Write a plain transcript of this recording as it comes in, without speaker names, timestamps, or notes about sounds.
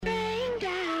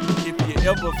If you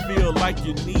ever feel like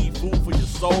you need food for your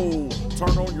soul,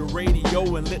 turn on your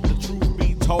radio and let the truth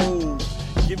be told.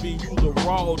 Giving you the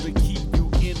raw to keep you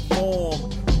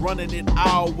informed. Running it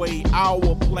our way,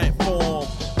 our platform.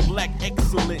 Black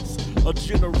excellence, a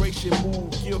generation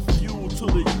move. Give fuel to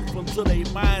the youth until they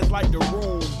minds like the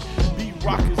room.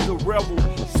 B-Rock is the rebel.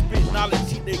 Spit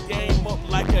knowledge, heat the game up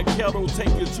like a kettle. Take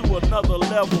it to another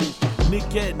level.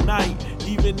 Nick at night,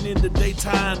 even in the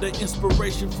daytime. The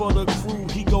inspiration for the crew,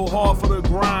 he go hard for the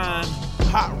grind.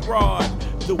 Hot Rod,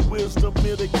 the wisdom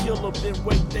it'll kill them. Then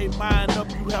wake they mind up,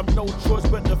 you have no choice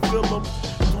but to fill them.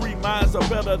 3 minds are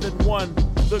better than one,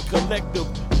 the collective.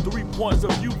 3 points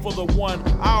of view for the one,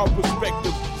 our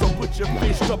perspective. So put your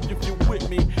fist up if you're with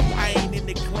me. I ain't in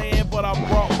the clan, but I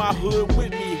brought my hood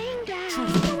with me.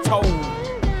 Truth be told.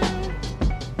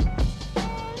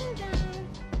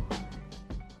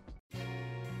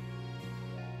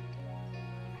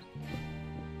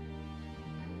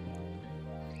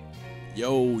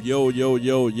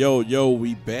 Yo,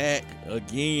 we back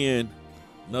again.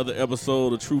 Another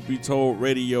episode of Truth Be Told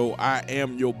Radio. I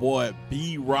am your boy,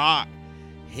 B-Rock.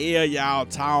 Hell, y'all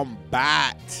talking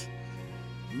about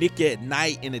Nick at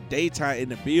night in the daytime in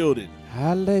the building.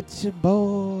 Holla at your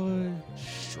boy.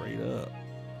 Straight up.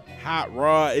 Hot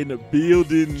Rod in the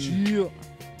building. Yeah.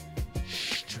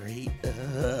 Straight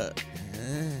up.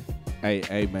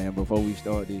 Hey, man, before we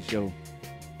start this show,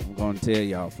 I'm going to tell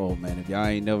y'all folks, man, if y'all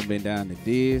ain't never been down to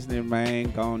Disney,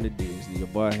 man, gone to Disney. Your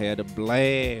boy had a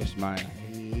blast, man.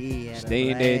 Stay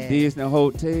in that Disney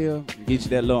hotel, get you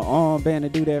that little armband to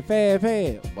do that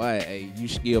fast. Boy, hey, you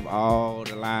skip all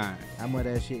the lines. How much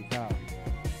that shit cost?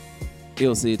 It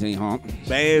was 16 honk.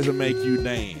 Bands will make you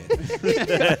dance.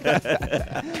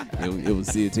 It was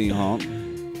 16 honk.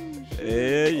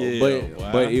 Yeah.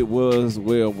 But it was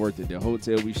well worth it. The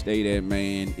hotel we stayed at,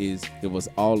 man, it was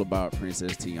all about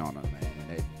Princess Tiana, man.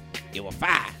 And it was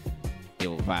fire. It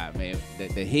was fire, man.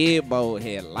 The headboard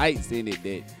had lights in it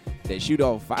that shoot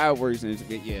off fireworks and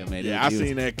yeah, man. Yeah, I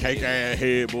seen that cake ass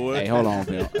head, boy. Hey, hold on,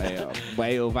 Bill. Hey,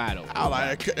 way over vital. I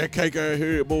like that cake ass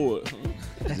head, boy.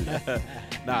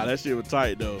 Nah, that shit was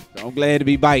tight though. So I'm glad to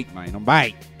be bike, man. I'm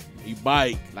bike. He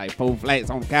bike Like 4 flats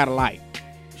on the Cadillac.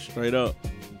 straight up.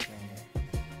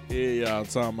 Yeah, y'all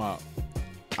talking about.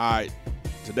 All right,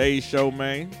 today's show,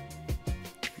 man.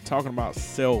 We're talking about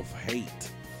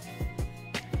self-hate.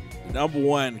 The number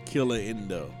one killer in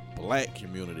the black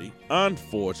community,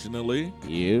 unfortunately.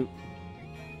 Yep.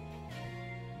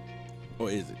 Or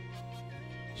is it?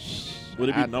 Would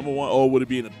it be number one, or would it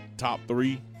be in the top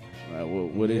 3?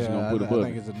 What is you gonna put above? I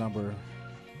think it's a number.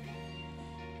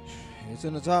 It's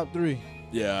in the top 3.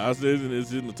 Yeah, I said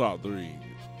it's in the top 3.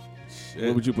 Shit.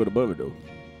 What would you put above it though?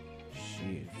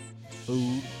 Shit.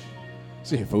 Food.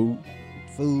 Say food.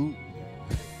 Food.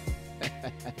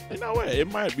 You know what?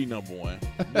 It might be number 1.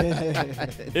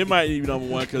 It might be number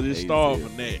 1 because it started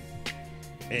from that,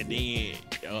 and then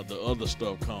the other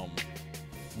stuff come.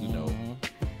 You know.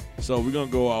 So we're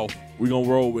gonna go off. We're gonna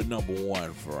roll with number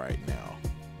 1 for right now.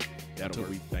 Until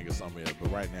we think of something else,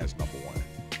 but right now it's number 1.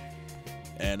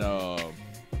 And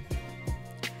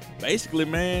basically,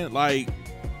 man, like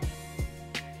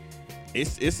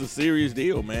it's a serious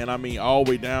deal, man. I mean, all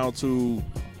the way down to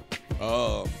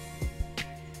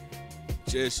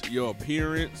just your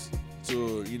appearance,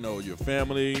 to your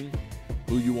family,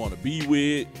 who you want to be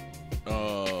with,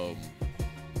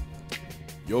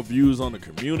 your views on the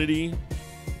community.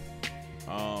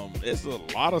 It's a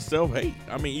lot of self-hate.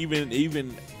 I mean,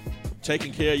 even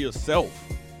taking care of yourself.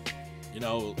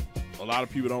 A lot of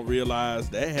people don't realize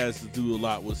that has to do a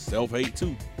lot with self-hate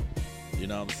too. You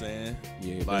know what I'm saying?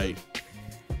 Yeah. Like,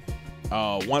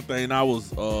 one thing I was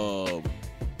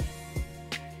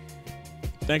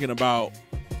thinking about,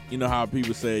 how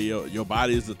people say your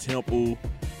body is a temple.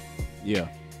 Yeah.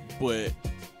 But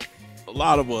a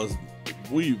lot of us,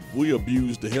 we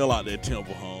abused the hell out of that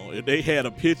temple, huh? If they had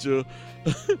a picture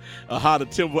of how the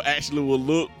temple actually would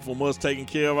look from us taking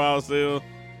care of ourselves,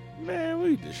 man,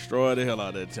 we destroyed the hell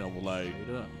out of that temple. Like,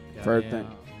 First thing.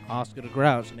 Oscar the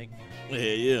Grouch, nigga.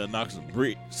 yeah, knock some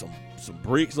bricks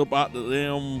up out the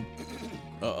damn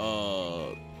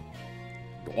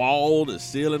wall, the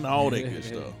ceiling, all that good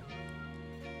stuff.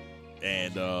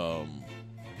 And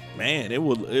man, it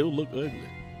would look ugly.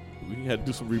 We had to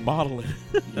do some remodeling.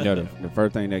 The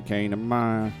first thing that came to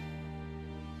mind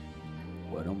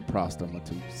were them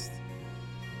prostitutes.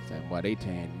 Saying, boy, they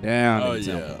tearing down. Oh the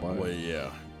yeah, temple, boy. well yeah.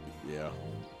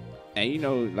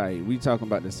 And like we talking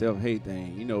about the self-hate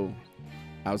thing.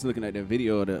 I was looking at that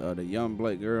video of the young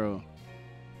black girl.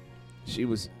 She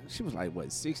was like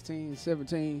what, 16,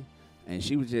 17, and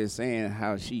she was just saying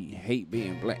how she hate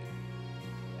being black.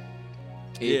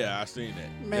 Yeah, I seen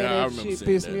that. Man, yeah, I that remember shit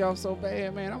seeing pissed that. me off so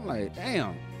bad, man. I'm like,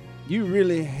 damn, you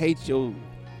really hate your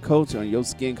culture and your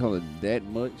skin color that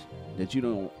much that you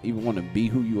don't even want to be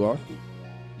who you are?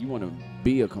 You want to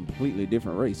be a completely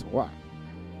different race. Why?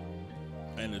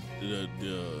 And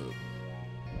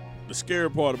the scary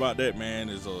part about that, man,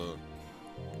 is a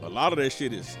lot of that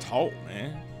shit is taught,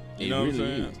 man. You know what I'm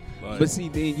saying? Is. Like, But see,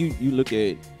 then you look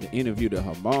at the interview that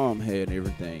her mom had and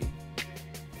everything.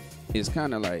 It's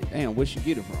kind of like, damn, where she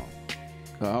get it from?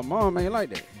 Cause her mom ain't like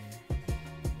that.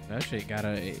 That shit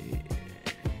gotta,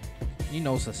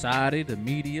 society, the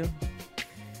media.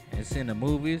 It's in the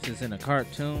movies, it's in the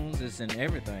cartoons, it's in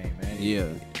everything, man. Yeah.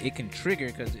 It can trigger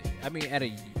because, at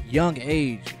a young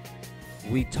age,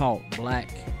 we taught black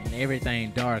and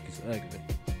everything dark is ugly.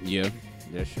 Yeah,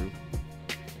 that's true.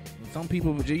 Some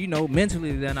people,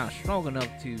 mentally they're not strong enough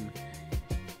to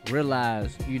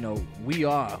realize, we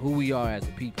are who we are as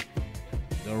a people.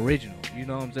 The original, you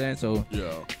know what I'm saying? So,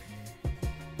 yeah.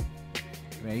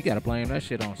 man, you gotta blame that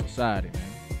shit on society, man.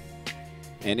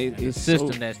 And And the it's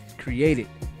system so, that's created.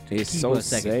 it's keep so us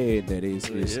second. sad that it's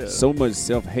Yeah. so much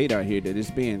self-hate out here that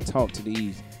it's being taught to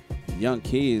these young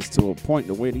kids to a point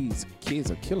to where these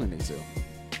kids are killing themselves.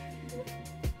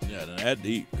 Yeah, that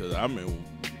deep. Because, I mean,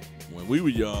 when we were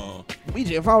young, We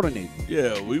just fought on it.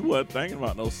 yeah, we wasn't thinking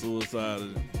about no suicide.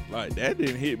 Like, that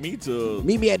didn't hit me till,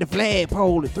 Meet me at the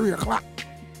flagpole at 3 o'clock.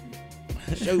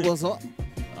 Show you what's up.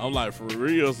 I'm like, for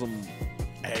real,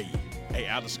 hey,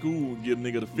 out of school and give a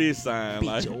nigga the fist sign. Beat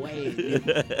Like, your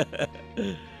ass.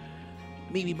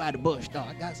 Meet me by the bush, dog.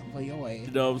 I got something for your ass.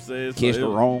 you know what I'm saying? Catch So the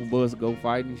it- wong bus, go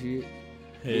fight and shit.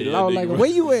 Hey, The law that like, nigga- where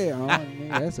you at? Oh, man,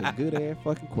 that's a good ass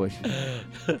fucking question.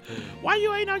 Why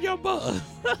you ain't on your bus?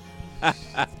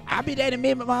 I be there in a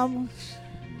minute, mama.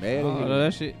 Mad Oh,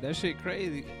 at him. that shit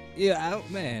crazy. Yeah,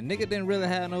 man, nigga didn't really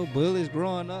have no bullies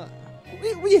growing up.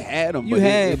 We had them. You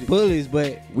had bullies,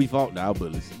 but we fought our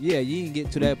bullies. yeah, you didn't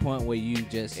get to that point where you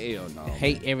just Hell no.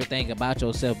 hate everything about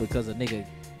yourself because a nigga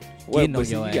Well, getting but on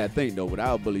see, your you ass. gotta think though, with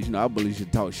our bullies, our bullies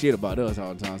should talk shit about us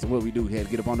all the time. So what we do, we had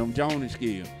to get up on them Jonas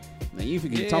skills. Now you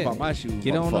forget to talk Yeah. about my shoes.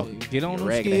 Get on motherfucker. them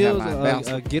Raggedy skills, hairline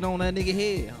bouncer. get on that nigga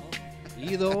head. Huh?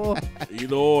 Either or.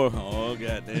 Either or. Oh,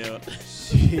 goddamn.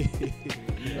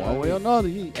 One way or another,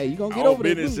 you gonna get I've over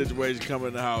been that. in dude. situations coming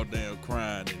in the house damn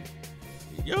crying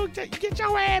and you get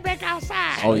your ass back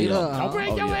outside. Oh, yeah. Don't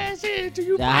bring Oh, your yeah. ass in till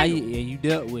you That how fight. you, and you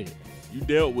dealt with it. You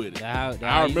dealt with it. That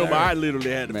how I you remember I learned. literally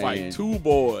had to Man. fight two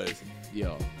boys.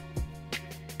 Yo,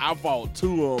 I fought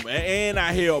two of them and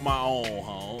I held my own,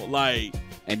 huh? Like,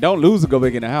 and don't lose or go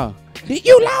back in the house.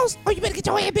 You lost? Oh, you better get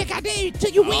your ass back out there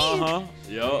till you uh-huh.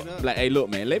 Yup. Like, hey, look,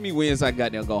 man, let me win so I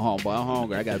got there go home, boy. I'm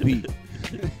hungry. I gotta pee.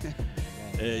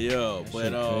 Yeah.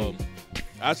 But shit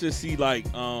I just see like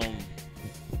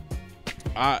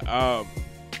I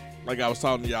like I was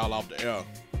talking to y'all off the air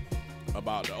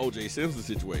about the O.J. Simpson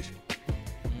situation.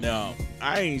 Now,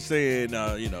 I ain't saying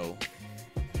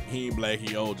he ain't black,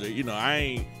 he O.J. I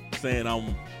ain't saying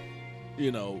I'm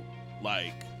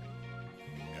like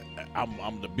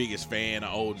I'm the biggest fan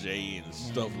of O.J. and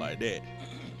stuff like that.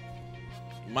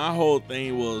 My whole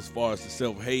thing was, as far as the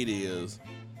self-hate is,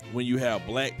 when you have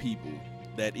black people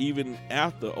that even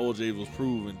after O.J. was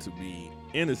proven to be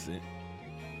innocent,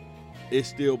 it's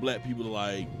still black people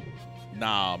like,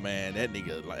 nah, man, that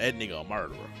nigga a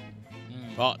murderer.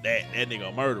 Fuck that nigga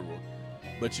a murderer.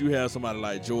 But you have somebody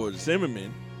like George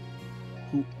Zimmerman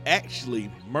who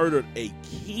actually murdered a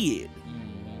kid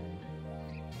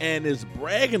and is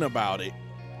bragging about it.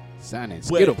 Signing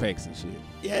Well- Skittle packs and shit.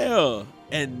 Yeah.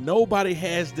 And nobody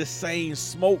has the same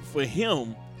smoke for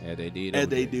him Yeah, they did. as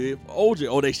they did for OJ,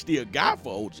 or they still got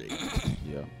for OJ.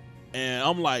 Yeah. And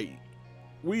I'm like,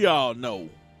 we all know,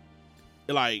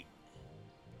 like,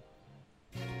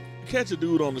 catch a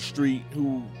dude on the street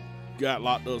who got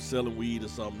locked up selling weed or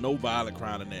something, no violent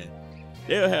crime in that,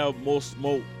 they'll have more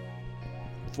smoke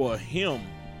for him,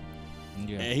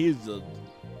 Yeah. and he's a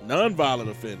non-violent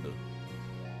offender.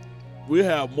 We'll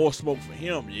have more smoke for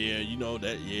him. Yeah, you know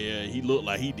that. Yeah, he looked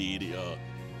like he did it.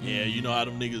 Yeah, you know how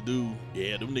them niggas do.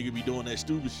 Yeah, them niggas be doing that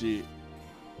stupid shit.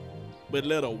 But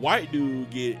let a white dude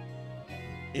get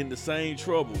in the same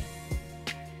trouble.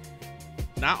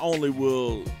 Not only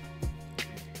will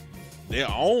their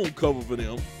own cover for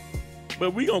them,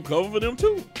 but we gonna cover for them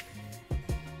too.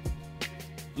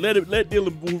 Let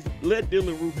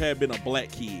Dylan Roof have been a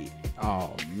black kid.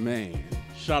 Oh man.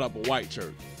 Shot up a white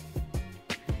church.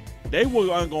 They weren't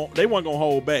gonna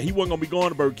hold back. He wasn't gonna be going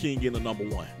to Burger King getting the number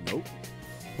one. Nope.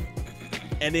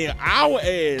 And then our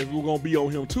ass were gonna be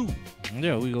on him too.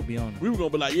 Yeah, we gonna be on it. We were gonna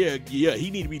be like, yeah, he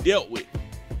need to be dealt with.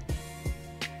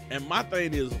 And my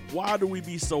thing is, why do we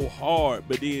be so hard,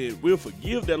 but then we'll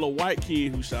forgive that little white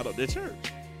kid who shot up that church?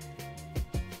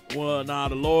 Well, nah,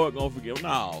 the Lord gonna forgive him.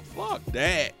 Nah, fuck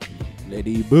that. Let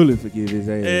these bullets forgive his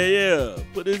ass. Yeah.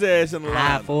 Put his ass in the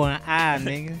Eye line. for an eye,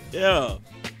 nigga. Yeah.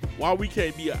 Why we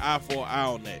can't be an eye for an eye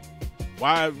on that?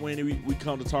 Why when we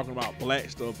come to talking about black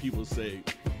stuff, people say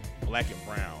black and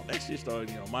brown? That shit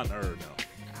started on my nerve now.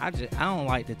 I don't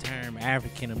like the term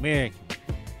African American.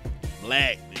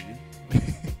 Black,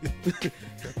 nigga.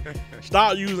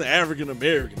 Stop using African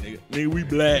American, nigga. Nigga, we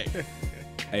black.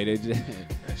 Hey, they just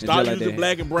Stop like using that.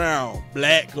 black and brown.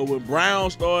 Black, because when brown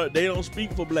start, they don't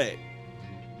speak for black.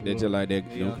 They just like that.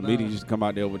 Yeah, Comedians used to come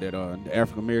out there with that the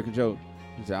African American joke.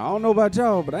 He said, I don't know about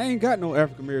y'all, but I ain't got no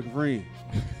African American friend.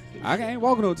 I ain't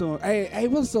walking up to him. Hey,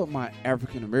 what's up, my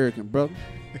African American brother?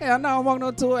 Hey, I know I'm walking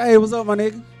up to him. Hey, what's up, my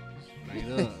nigga? Straight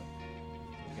up.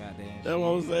 Goddamn. That's what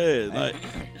I'm saying. Like,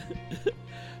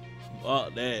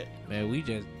 fuck that. Man, we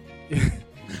just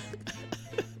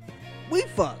we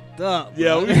fucked up.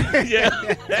 Yeah, bro. yeah.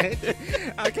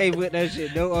 I can't put that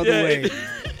shit no other Yeah, way.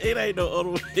 it ain't no other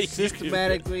way.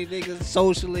 Systematically, nigga,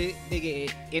 socially,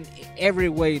 nigga, in every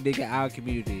way, nigga, our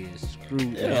community is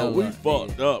screwed. the Yeah, hell we up,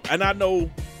 fucked nigga. up. And I know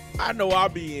I'll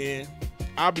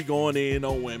be going in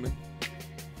on women.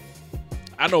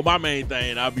 I know my main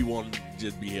thing, I'll be wanting to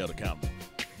just be held accountable.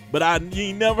 But you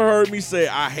ain't never heard me say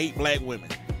I hate black women.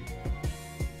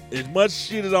 As much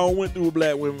shit as I went through with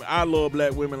black women, I love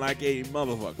black women like a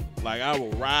motherfucker. Like, I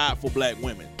will ride for black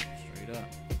women. Straight up.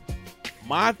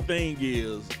 My thing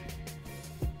is,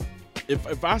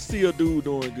 if I see a dude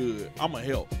doing good, I'ma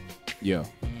help. Yeah.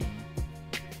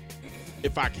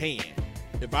 If I can.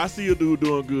 If I see a dude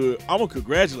doing good, I'ma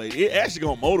congratulate. It actually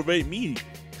gonna motivate me.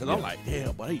 Cause I'm like,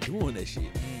 damn, but he doing that shit.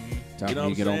 Time You know for what me I'm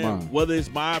to get on saying? mine. Whether it's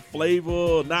my flavor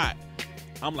or not,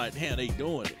 I'm like, damn, they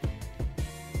doing it.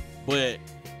 But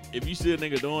if you see a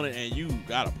nigga doing it and you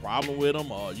got a problem with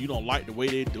them or you don't like the way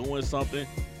they're doing something,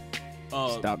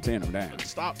 Stop tearing them down.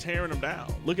 stop tearing them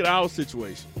down. Look at our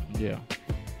situation. Yeah.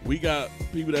 We got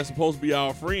people that's supposed to be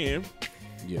our friend,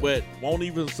 Yeah. but won't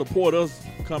even support us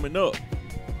coming up.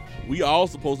 We all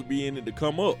supposed to be in it to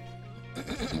come up.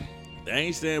 They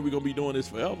ain't saying we're gonna be doing this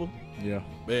forever, Yeah.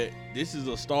 but this is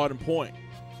a starting point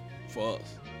for us.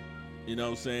 You know what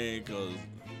I'm saying? Cause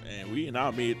we in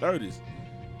our mid-30s.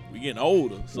 We getting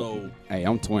older. So Hey,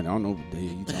 I'm 20. I don't know what the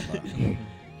hell you talking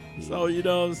about. so you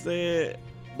know what I'm saying?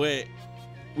 But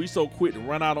we so quick to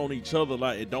run out on each other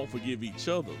like and don't forgive each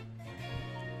other.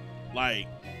 Like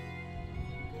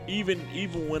even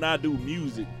when I do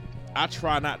music, I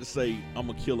try not to say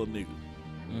I'ma kill a nigga.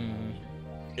 Mm-hmm.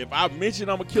 If I mention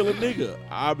I'ma kill a nigga,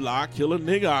 I'm like, I kill a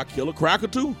nigga, I kill a cracker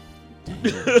too.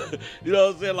 You know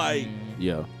what I'm saying? Like,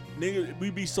 Yeah. nigga, we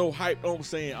be so hyped on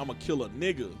saying I'ma kill a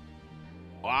nigga.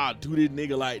 Or I'll do this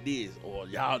nigga like this. Or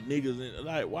y'all niggas,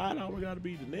 like, why don't we gotta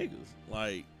be the niggas?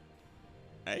 Like,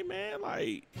 hey man,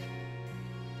 like,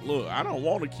 look, I don't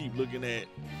want to keep looking at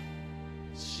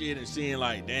shit and seeing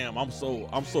like, damn, I'm so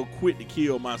quick to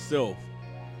kill myself.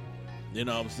 You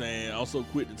know what I'm saying? I'm so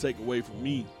quick to take away from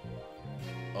me.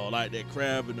 Or like that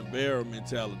crab in the barrel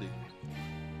mentality.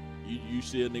 You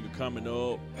see a nigga coming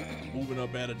up, moving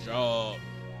up at a job,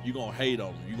 you gonna hate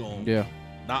on him. You gonna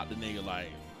knock the nigga like,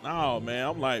 no man,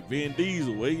 I'm like Vin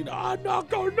Diesel. Where you know, I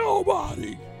knocked on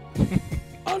nobody.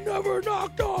 I never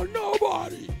knocked on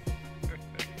nobody.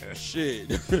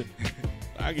 Shit.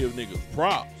 I give niggas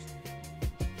props.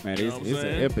 Man, You know it's what I'm an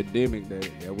saying? epidemic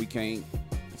that we can't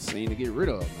seem to get rid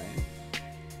of, man.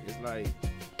 It's like,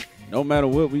 no matter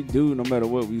what we do, no matter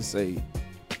what we say,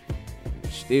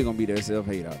 still gonna be that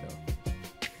self-hate out there.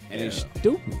 And it's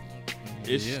stupid.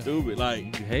 It's stupid.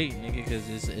 Like, You hate, nigga, because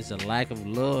it's a lack of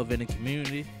love in the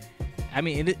community. I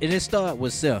mean, it start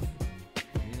with self.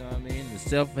 You know what I mean? The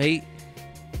self-hate.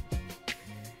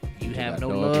 You have got no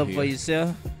dog in love here. for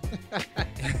yourself.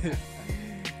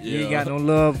 You yeah. ain't got no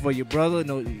love for your brother,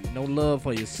 no love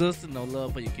for your sister, no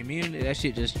love for your community. That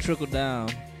shit just trickle down.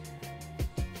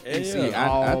 And Yeah. see, I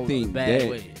all think the bad that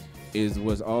ways. is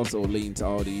what's also leading to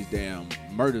all these damn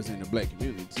murders in the black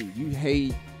community too. You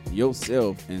hate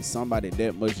yourself and somebody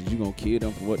that much that you gonna kill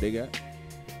them for what they got.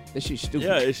 That shit stupid.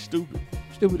 Yeah, it's stupid.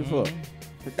 Stupid as fuck.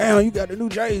 Damn, you got the new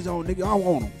J's on, nigga. I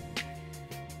want them.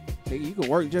 Nigga, you can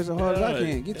work just as hard as I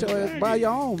can. Get your ass by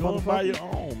your own, Go and buy motherfucker.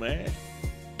 your own, man.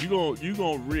 You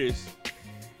gonna risk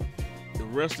the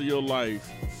rest of your life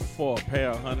for a pair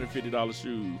of $150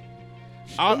 shoes.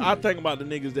 I think about the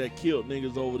niggas that killed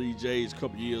niggas over these J's a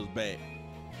couple years back,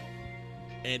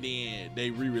 and then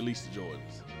they re-released the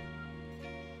Jordans,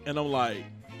 and I'm like,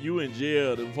 you in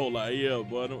jail? Them folk like, yeah,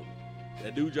 boy,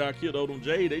 that dude y'all killed over them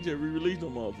J's, they just re-released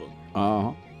them motherfuckers.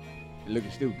 Uh-huh.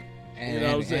 looking stupid. And, You know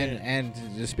what I'm saying? And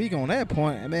to speak on that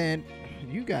point, man,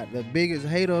 you got the biggest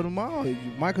hater of them all,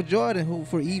 Michael Jordan, who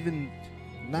for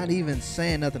not even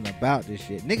saying nothing about this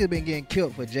shit. Niggas been getting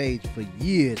killed for Jade for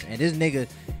years, and this nigga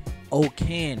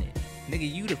okaying it.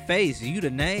 Nigga, you the face, you the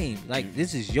name. Like,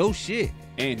 this is your shit.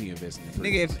 And he invested in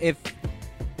Nigga,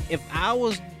 if I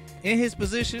was in his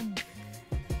position,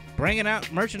 bringing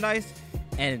out merchandise,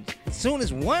 and as soon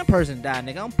as one person died,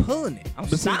 nigga, I'm pulling it. I'm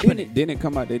But see, stopping it. didn't it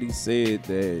come out that he said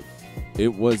that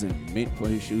it wasn't meant for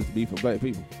his shoes to be for black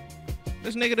people?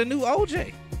 This nigga the new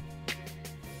OJ.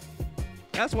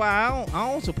 That's why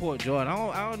I don't support Jordan.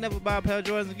 I don't never buy a pair of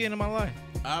Jordans again in my life.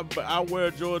 I wear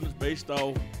Jordans based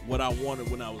off what I wanted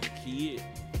when I was a kid.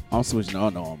 I'm switching to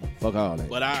Under Armour. Fuck all that.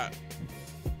 But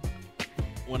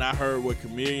when I heard what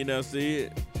Chameleon done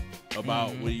said about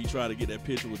when you try to get that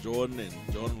picture with Jordan, and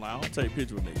Jordan like, I don't take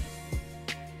pictures with niggas.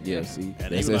 Yeah, see, And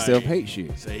that's he that like- self-hate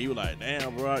shit. So he was like,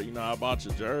 damn, bro, you know, I bought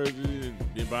your jersey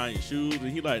and been buying your shoes. And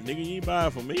he like, nigga, you ain't buy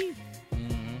it for me.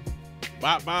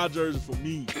 Buy a jersey for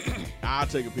me. I'll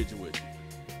take a picture with you.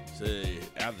 So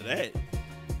after that,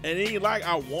 and he like,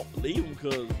 I won't leave him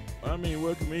because, I mean,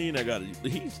 what Chameleon I got?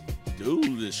 He's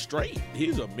dude is straight.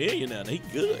 He's a millionaire. And he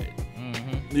good.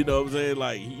 You know what I'm saying?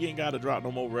 Like, he ain't got to drop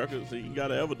no more records. He ain't got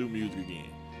to ever do music again.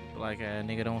 Like a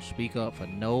nigga don't speak up for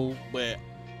no But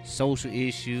social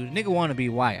issues. Nigga want to be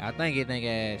white. I think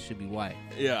ass should be white.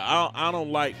 yeah, I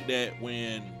don't like that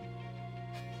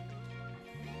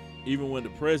even when the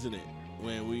president,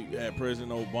 when we had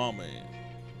President Obama,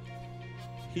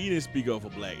 he didn't speak up for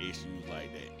black issues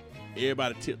like that.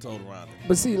 Everybody tiptoed around it.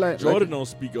 But see, Jordan don't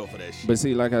speak up for that shit. But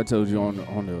see, like I told you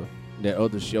on that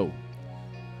other show,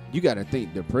 you got to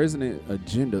think the president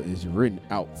agenda is written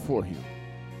out for him.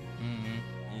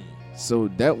 So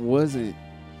that wasn't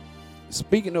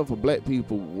speaking up for black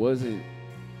people wasn't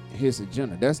his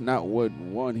agenda. That's not what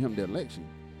won him the election.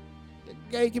 The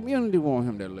gay community won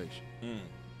him the election.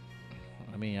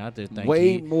 I mean, I just think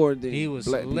Way more than he was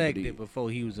black people elected did. before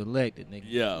he was elected, nigga.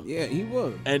 Yeah. Yeah, he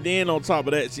was. And then on top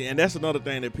of that, see, and that's another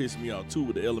thing that pissed me off too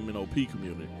with the LMNOP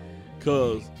community,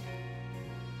 because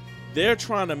they're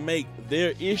trying to make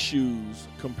their issues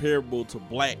comparable to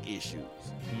black issues.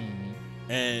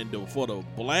 And for the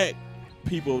black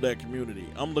people of that community,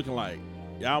 I'm looking like,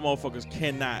 y'all motherfuckers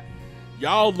cannot,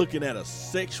 y'all looking at a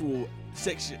sexuality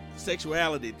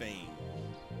thing.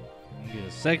 Yeah,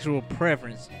 sexual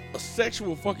preference. A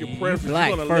sexual fucking You preference. black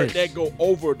You're gonna first. let that go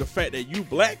over the fact that you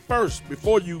black first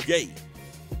before you gay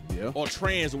Yeah. or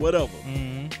trans or whatever.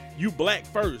 You black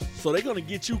first, so they're gonna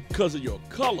get you because of your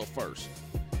color first,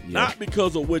 not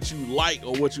because of what you like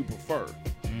or what you prefer.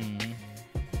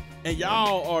 And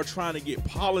y'all are trying to get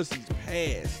policies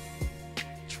passed.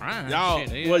 Y'all,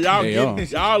 well,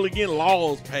 y'all are getting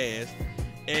laws passed,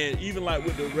 and even like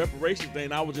with the reparations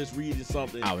thing, I was just reading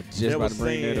something. I was just about to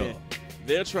bring that up.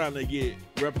 They're trying to get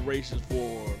reparations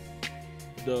for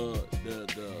the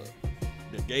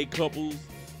gay couples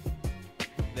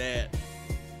that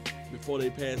before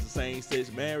they passed the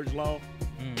same-sex marriage law,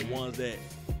 the ones that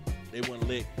they wouldn't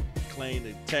let claim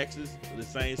the taxes for the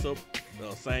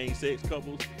same-sex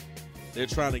couples. They're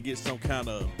trying to get some kind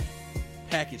of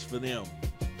package for them.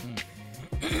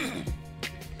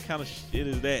 Kind of shit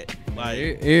is that? Like,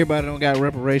 everybody don't got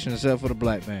reparations except for the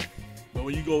black man. but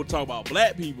when you go talk about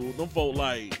black people, them folk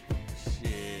like,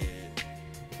 shit.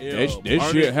 That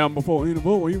shit happened before any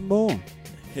vote was even born.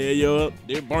 Hell yeah.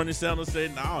 Then Bernie Sanders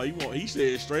said, "Nah, he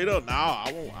said straight up, nah,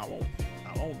 I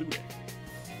won't do that.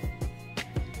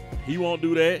 He won't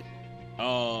do that."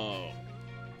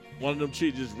 One of them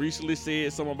chicks just recently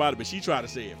said something about it, but she tried to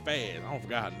say it fast. I don't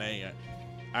forgot her name.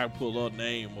 I pull her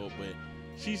name up, but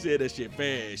she said that shit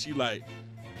fast. She like,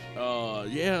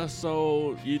 yeah,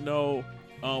 so, we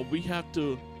have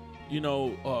to, she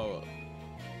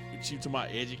talking about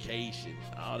education,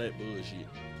 all that bullshit.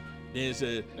 Then it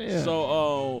said,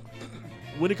 so,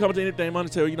 when it comes to anything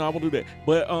monetary, I won't do that.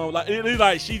 But, it's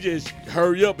like she just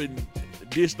hurry up and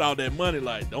dished all that money.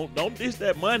 Like, don't dish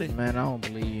that money. Man, I don't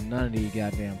believe none of these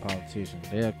goddamn politicians.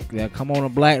 They'll come on a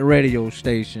black radio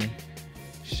station,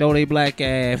 show they black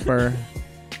ass fur,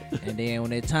 and then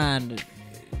when it's time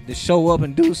to show up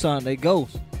and do something, they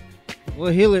ghost.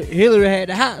 Well, Hillary had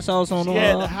the hot sauce on She her.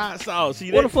 had the hot sauce.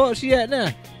 See Where that? the fuck she at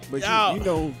now? But Y'all-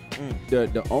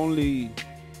 the only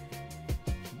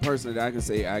person that I can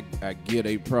say I give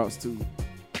a props to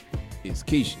is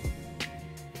Keisha.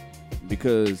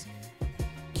 Because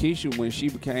Keisha, when she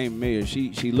became mayor,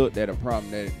 she looked at a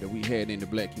problem that we had in the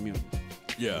black community,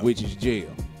 which is jail.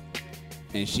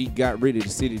 And she got rid of the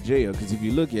city jail, because if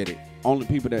you look at it, only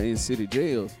people that are in city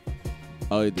jails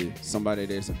are either somebody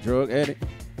that's a drug addict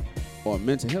or a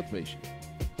mental health patient.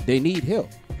 they need help.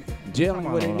 Jail ain't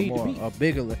where they need to be. A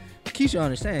bigger. Keisha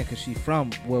understand because she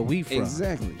from where we from.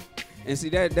 Exactly. And see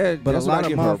that But that's a lot why I of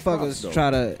give her props, motherfuckers though.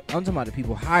 try to. I'm talking about the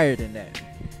people higher than that.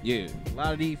 Yeah. A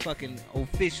lot of these fucking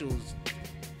officials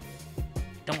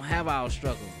don't have our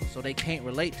struggle, so they can't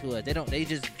relate to us. They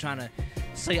just trying to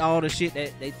say all the shit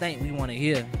that they think we want to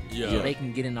hear, so they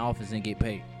can get in the office and get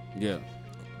paid. Yeah.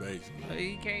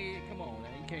 Basically. You can't. Come on,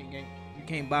 man. You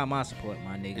can't buy my support,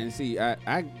 my nigga. And see,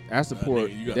 I support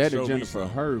nigga, you gotta that show me agenda for something.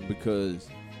 her because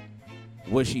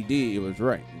what she did, it was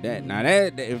right. That now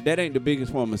that if that ain't the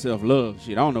biggest form of self-love,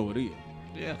 shit, I don't know what is.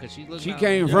 Yeah, because She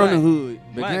came from the hood,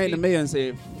 but black came to people. me and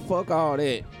said, "Fuck all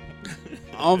that.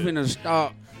 I'm finna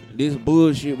stop this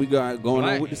bullshit we got going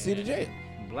on with the city jail."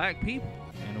 Black people,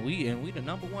 and we the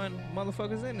number one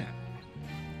motherfuckers in there.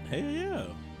 Hell yeah.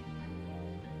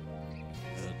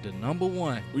 The number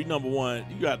one. We number one.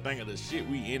 You gotta think of the shit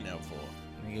we in there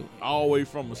for. Nigga, All the way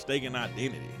from mistaken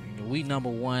identity. we number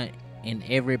one in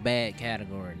every bad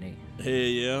category, nigga. Hell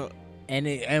yeah.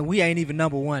 And we ain't even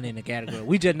number one in the category.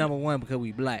 We just number one because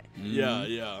we black. Yeah,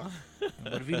 yeah.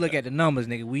 But if you look at the numbers,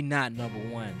 nigga, we not number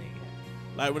one,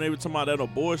 nigga. Like when they were talking about that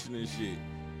abortion and shit.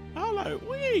 I was like,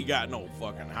 we ain't got no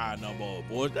fucking high number of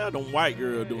abortions. That them white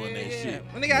girl doing that shit.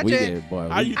 Well, nigga, We did, boy.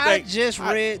 How you I think? just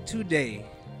read today,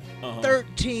 Uh-huh.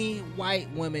 13 white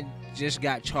women just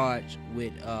got charged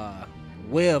with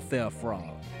welfare fraud.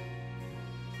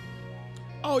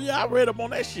 Oh yeah, I read up on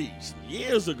that shit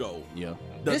years ago. Yeah.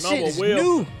 The This number shit is well.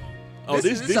 new. Oh,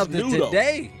 this is something new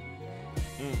today.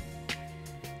 though.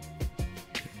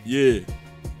 Yeah.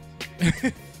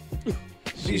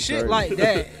 See, shit like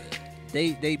that,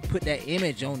 they put that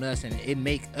image on us and it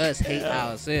make us hate Yeah.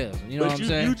 ourselves. You know But what I'm you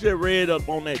saying? just read up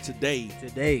on that today.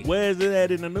 Today, Where is it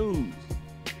at in the news?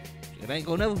 it ain't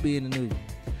gonna never be in the news.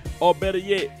 Or better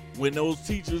yet, when those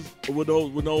teachers, when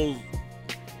those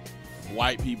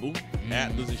white people,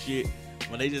 actors and shit,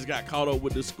 when they just got caught up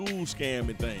with the school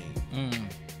scamming thing,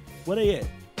 where they at?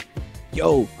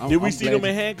 Yo, Did we see them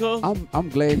in handcuffs? I'm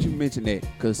glad you mentioned that,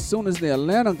 cause soon as the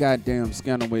Atlanta goddamn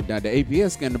scandal went down, the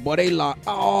APS scandal, boy, they locked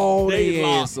all They their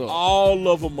locked ass up. all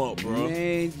of them up, bro.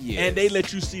 Man, yes. And they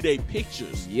let you see their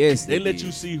pictures. Yes, They let did.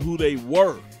 you see who they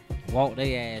were. Walk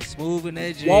they ass smooth in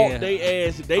that jail. Walk they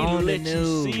ass. They On the let you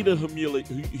news. see the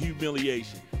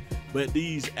humiliation. But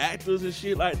these actors and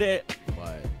shit like that,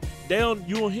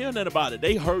 you don't hear nothing about it.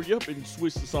 They hurry up and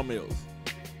switch to something else.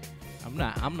 I'm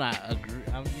not trying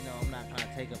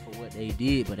to take up for what they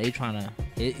did, but they trying to.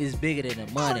 It's bigger than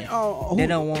the money. They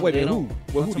don't want. Wait, they who? don't.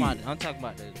 Well, I'm who talking did? about, I'm talking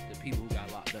about the people who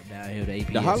got locked up down here. The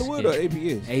APS. The Hollywood or scandal.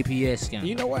 APS? APS scandal.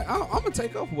 You know what? I'm gonna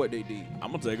take up for what they did.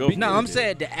 I'm gonna take over. No, I'm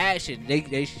saying the action. They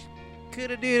could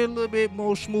have did a little bit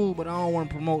more smooth, but I don't want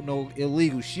to promote no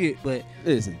illegal shit. But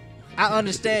Listen, I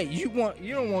understand you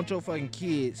don't want your fucking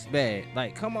kids bad.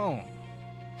 Like, come on,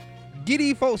 get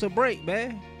these folks a break,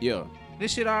 man. yeah,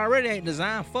 This shit already ain't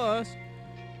designed for us.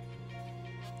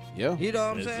 yeah. You know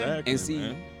what I'm saying? Exactly, And see,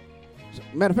 man.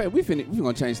 matter of fact, we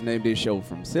gonna change the name of this show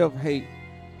from self-hate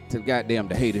to goddamn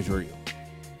the hate is real.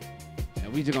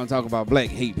 And we just gonna talk about black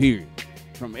hate, period,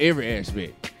 from every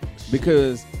aspect.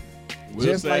 Because We'll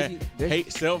just say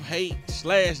like self-hate /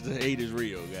 the hate is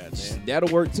real, goddamn. that'll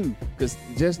work too. Because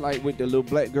just like with the little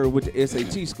black girl with the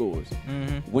SAT scores,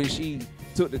 Mm-hmm. when she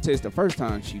took the test the first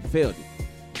time, she failed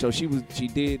it. So she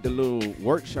did the little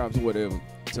workshops or whatever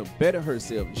to better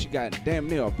herself. And she got damn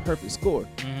near a perfect score.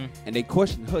 Mm-hmm. And they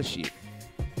questioned her shit.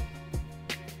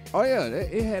 Oh yeah,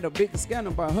 it had a big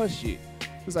scandal about her shit.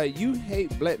 It's like, you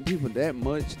hate black people that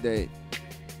much that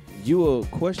you will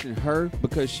question her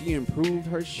because she improved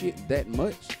her shit that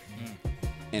much.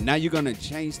 And now you're gonna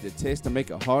change the test to make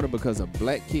it harder because a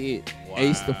black kid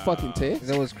aced the fucking test?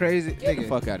 That was crazy. Get the Nigga,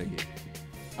 fuck out of here.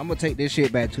 I'm gonna take this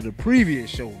shit back to the previous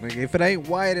show, nigga. If it ain't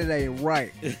white, it ain't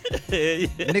right.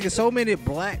 Nigga, so many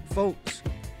black folks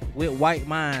with white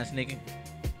minds, nigga.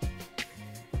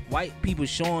 White people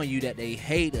showing you that they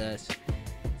hate us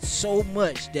so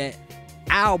much that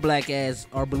our black ass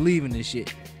are believing this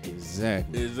shit.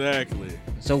 Exactly. Exactly.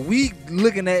 So we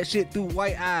looking at shit through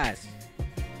white eyes,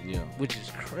 Yeah. which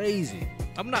is crazy.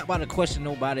 I'm not about to question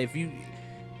nobody. If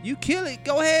you kill it,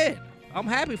 go ahead. I'm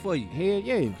happy for you. Hell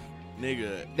yeah.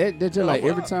 Nigga. That's just like wow.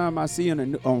 every time I see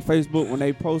on Facebook when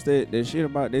they post that shit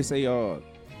about, they say,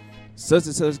 such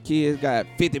and such kids got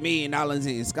 $50 million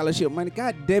in scholarship money.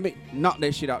 God damn it, knock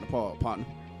that shit out the park, partner.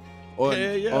 Or,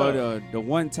 Hell yeah. or the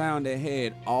one town that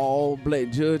had all black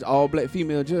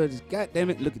female judges. God damn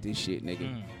it, look at this shit,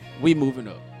 nigga. We moving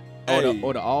up. Hey.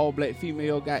 Or the all black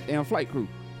female goddamn flight crew.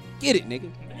 Get it, nigga.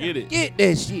 Get it. Get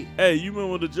that shit. Hey, you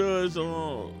remember the judge?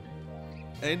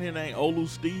 Ain't his name Olu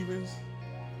Stevens?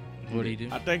 What he do?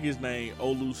 I think his name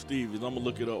Olu Stevens. I'm gonna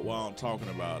look it up while I'm talking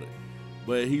about it.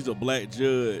 But he's a black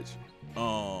judge.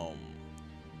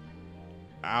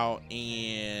 Out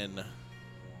in,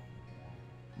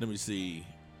 let me see,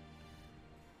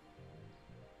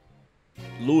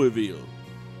 Louisville.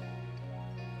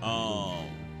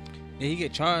 Did he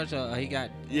get charged or he got?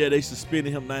 Yeah, they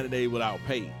suspended him 90 days without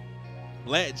pay.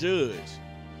 Black judge.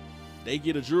 They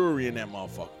get a jury in that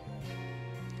motherfucker.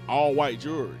 All white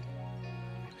jury.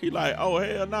 He like, oh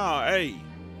hell nah, hey,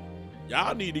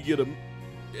 y'all need to get a,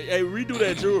 hey, redo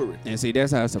that jury. And see,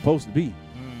 that's how it's supposed to be.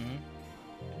 Mm-hmm.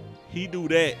 He do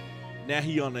that. Now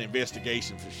he on the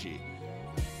investigation for shit.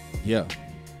 Yeah.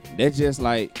 That's just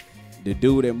like the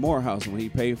dude at Morehouse when he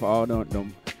paid for all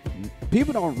them.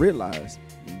 People don't realize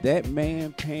that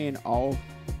man paying off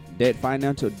that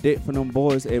financial debt for them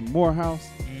boys at Morehouse.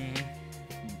 Mm-hmm.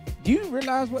 Do you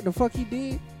realize what the fuck he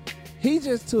did? He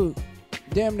just took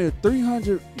damn near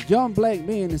 300 young black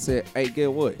men and said, hey,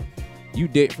 get what? You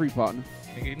debt free, partner.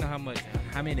 Nigga, you know how many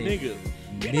Nigga.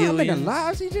 You know how many millions?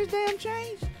 lives he just damn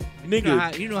changed?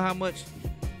 Nigga. You know how much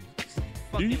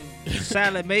fucking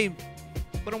salad made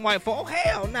for them white folk? Oh,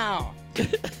 hell no.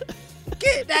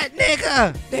 Get that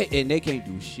nigga. And they can't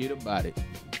do shit about it.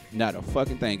 Not a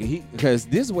fucking thing. Because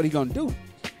this is what he gonna do.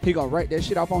 He gonna write that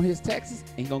shit off on his taxes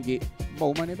and he gonna get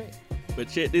more money back. But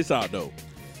check this out though.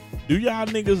 Do y'all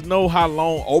niggas know how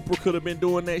long Oprah could have been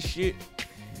doing that shit?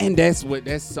 And that's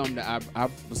something that I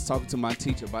was talking to my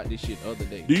teacher about this shit the other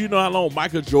day. Do you know how long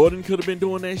Michael Jordan could have been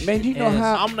doing that shit? Man, you know Yes.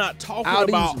 how I'm not talking all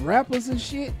about these rappers and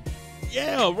shit?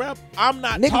 yeah, rap. I'm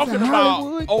not Niggas talking in about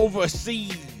Hollywood?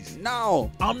 overseas. No.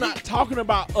 I'm not talking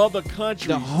about other countries.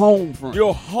 The home front.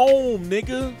 Your home,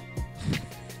 nigga.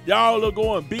 Y'all are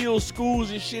going build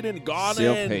schools and shit in Ghana and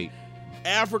Self-hate.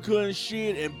 Africa and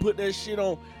shit and put that shit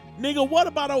on. Nigga, what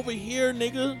about over here,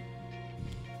 nigga?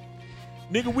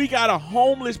 Nigga, we got a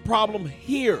homeless problem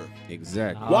here.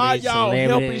 Exactly. All Why these y'all helping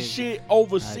celebrities shit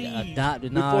overseas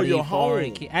adopting all before these your foreign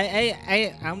home?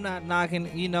 kids. I'm not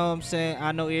knocking, you know what I'm saying?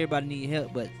 I know everybody need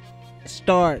help, but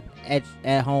start at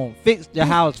home. Fix the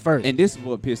house first. And this is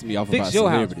what pissed me off Fix about your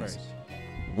house celebrities. first.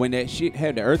 When that shit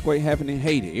had the earthquake happen in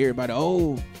Haiti, everybody,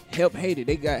 help Haiti.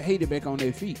 They got Haiti back on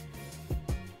their feet.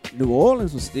 New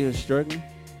Orleans was still struggling.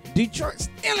 Detroit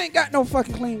still ain't got no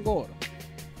fucking clean water.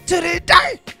 To this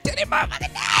day. To this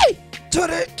motherfucking day. To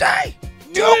this day.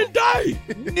 To this day.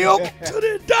 Nope. To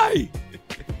this day.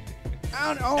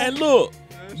 I don't know. And look,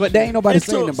 But they ain't nobody it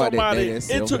saying took about somebody, that.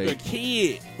 it took a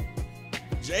kid,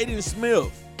 Jaden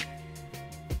Smith,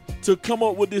 to come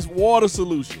up with this water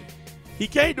solution. He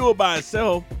can't do it by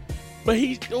himself, but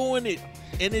he's doing it,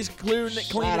 and it's cleaning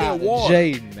Shout their out to water.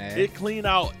 Jaden, man. It clean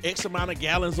out X amount of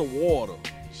gallons of water.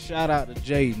 Shout out to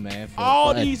Jaden, man.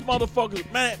 All these motherfuckers,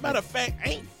 man. Matter of fact,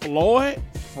 ain't Floyd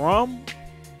from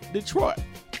Detroit?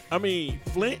 I mean,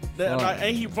 Flint.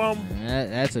 Ain't he from?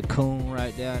 That's a coon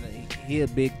right there. He a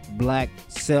big black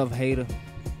self-hater.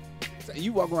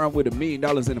 You walk around with $1 million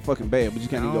in a fucking bag, but you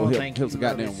can't even go help some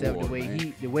goddamn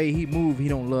water. The way he move, he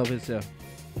don't love himself.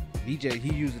 He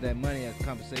uses that money as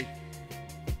compensation.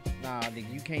 Nah,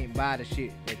 nigga, you can't buy the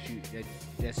shit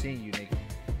that's in you, nigga.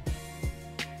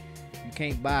 You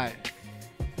can't buy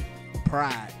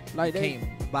pride. Like you that.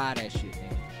 can't buy that shit,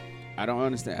 nigga. I don't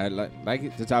understand. I like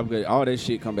it, the topic of all that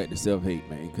shit come back to self-hate,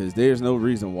 man. Because there's no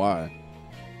reason why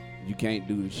you can't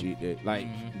do the shit that, like,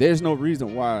 there's no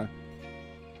reason why.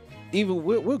 Even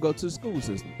we'll go to the school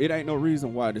system. It ain't no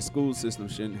reason why the school system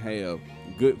shouldn't have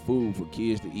good food for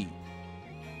kids to eat.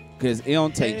 Because it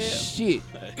don't take shit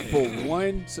for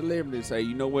one celebrity to say,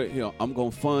 you know what, here, I'm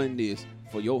going to fund this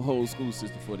for your whole school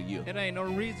system for the year. It ain't no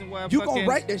reason why You going to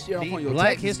write that shit off on your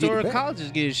black taxes to get it historic back.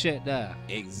 colleges get shut down.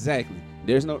 Exactly.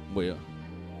 There's no, well,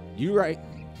 you right.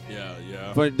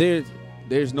 Yeah. But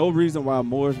there's no reason why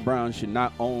Morris Brown should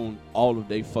not own all of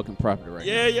their fucking property right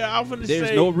now. Yeah. I'm finna say.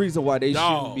 There's no reason why they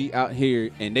dog. shouldn't be out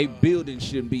here and they building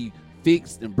shouldn't be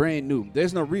fixed and brand new.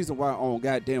 There's no reason why on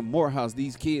goddamn Morehouse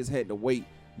these kids had to wait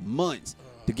months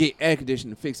to get air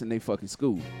conditioning fixed in their fucking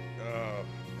school. Oh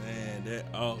man,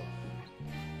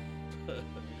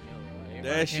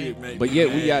 that shit make. But me yet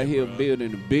we mad, out here bro.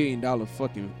 building $1 billion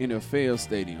fucking NFL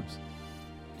stadiums.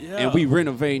 Yeah. And we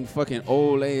renovating fucking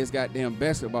old ass goddamn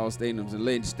basketball stadiums and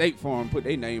letting State Farm put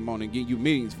their name on and give you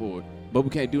millions for it. But we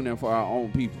can't do nothing for our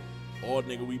own people. Or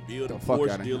nigga, we building The fuck Porsche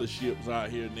outta here. dealerships out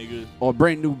here, nigga. Or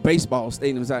brand new baseball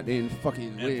stadiums out there in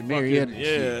fucking And Marietta fucking, and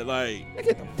shit. yeah, like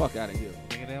Get the fuck out of here.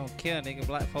 Nigga, they don't care, nigga.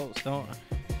 Black folks don't.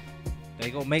 They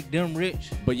gonna make them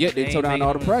rich. But yet they They tore ain't down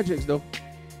all the making them- projects though.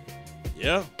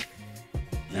 yeah.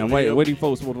 And where these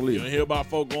folks want to You live? don't hear about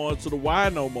folk going to the Y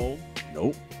no more.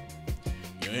 Nope.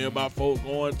 You don't Everybody folks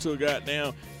going to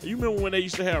goddamn. You remember when they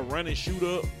used to have run and shoot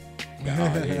up?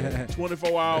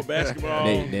 24-hour basketball.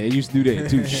 They used to do that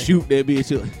too. Shoot that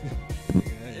bitch up.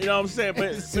 You know what I'm saying?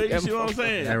 But you see what I'm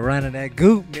saying? That running that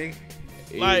goop, nigga.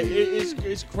 Like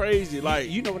it's crazy. Like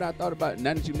You know what I thought about?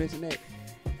 Now that you mentioned that,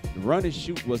 Run and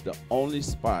Shoot was the only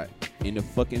spot in the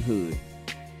fucking hood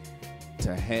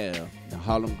to have the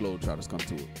Harlem Globetrotters come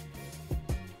to it.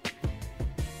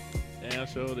 damn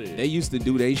sure did. They used to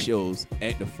do their shows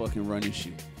at the fucking Run and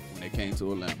Shoot when they came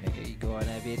to Atlanta. Nigga, you go on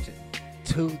that bitch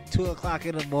at 2 o'clock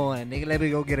in the morning, nigga. Let me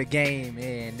go get a game,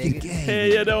 man, nigga.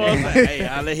 Hey, you know what I'm saying? Hey,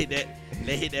 I'll let hit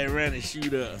that run and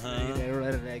shoot up, huh? That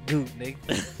running that goop,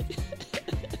 nigga.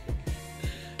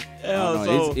 I don't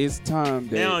know, So it's time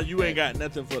that now you ain't got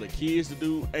nothing for the kids to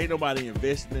do. Ain't nobody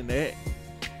investing in that.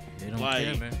 They don't Like-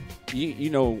 care, man. you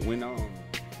know when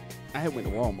I had went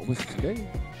to Walmart. Was it today?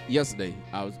 Yesterday,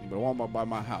 I was at Walmart by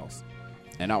my house,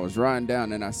 and I was riding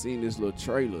down and I seen this little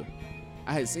trailer.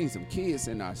 I had seen some kids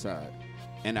sitting outside,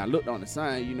 and I looked on the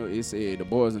sign. You know, it said the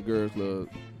Boys and Girls Club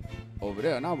over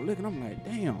there, and I was looking. I'm like,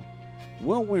 damn,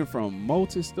 one went from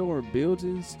multi-story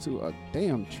buildings to a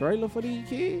damn trailer for these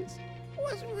kids.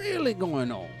 What's really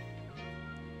going on?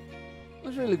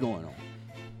 What's really going on?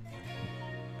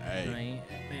 Hey,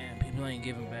 People ain't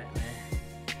giving back, man.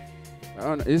 I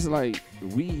don't know, it's like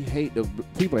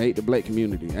people hate the black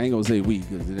community. I ain't gonna say we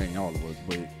because it ain't all of us,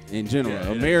 but in general,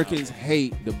 Yeah, Americans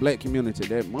hate the black community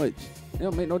that much. It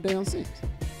don't make no damn sense.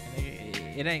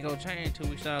 It ain't gonna change until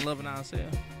we start loving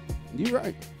ourselves. You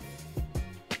right.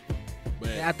 but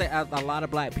I think a lot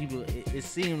of black people, it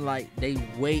seems like they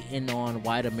waiting on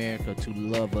white America to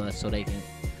love us so they can.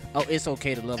 Oh, it's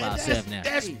okay to love ourselves now.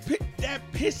 That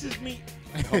pisses me.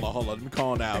 Hold on. Let me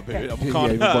calm down, baby. I'm Yeah,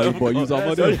 calm down. boy, you was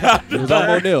almost there. You was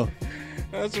almost there.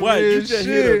 That's What? You just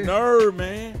hit a nerve,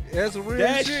 man. That's real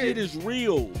That shit is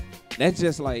real. That's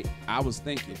just like I was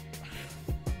thinking.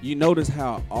 You notice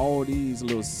how all these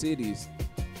little cities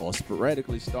are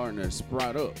sporadically starting to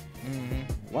sprout up.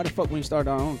 Mm-hmm. Why the fuck we ain't start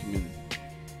our own community?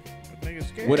 Niggas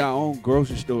scared. With our own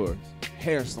grocery stores,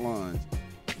 hair salons,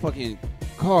 fucking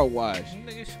car wash,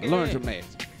 Niggas scared. laundromats.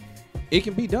 It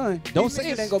can be done. Don't These say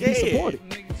it niggas ain't gonna be scared. supported.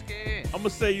 Niggas scared. I'm gonna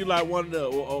say you like one of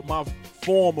the my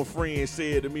former friends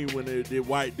said to me when the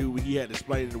white dude, he had to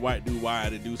explain to the white dude why I had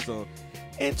to do something.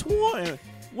 Antoine,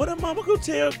 what am mama gonna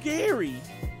tell Gary?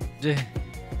 Yeah.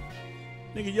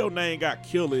 Nigga, your name got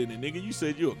killer in it. Nigga, you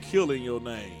said you're a killer in your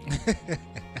name.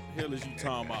 Hell is you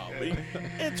talking about?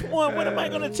 Antoine, what am I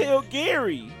gonna tell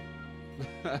Gary?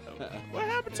 What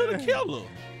happened to the killer?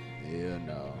 Hell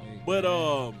no. But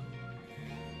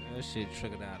that shit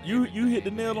trickled out. you hit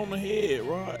the nail on the head,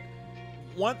 right?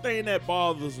 One thing that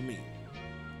bothers me,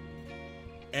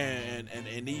 and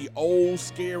these old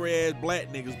scary ass black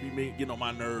niggas be getting on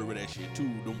my nerve with that shit too.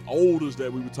 Them oldest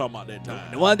that we were talking about that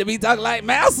time. The one that be talking like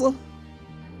Massa.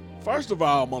 First of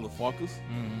all, motherfuckers,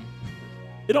 Mm-hmm.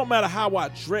 it don't matter how I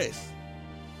dress.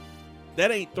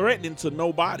 That ain't threatening to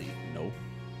nobody. No.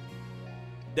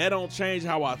 That don't change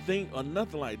how I think or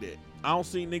nothing like that. I don't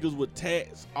see niggas with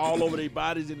tats all over their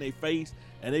bodies and their face,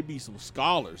 and they be some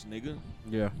scholars, nigga.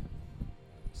 Yeah.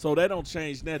 So that don't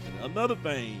change nothing. Another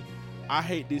thing, I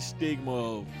hate this stigma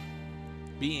of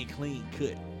being clean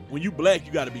cut. When you black,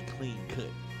 you gotta be clean cut.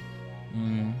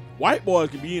 Mm-hmm. White boys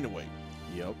can be anyway.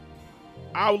 Yep.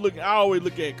 I always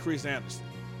look at Chris Anderson.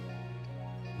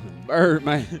 Bird,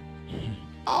 man.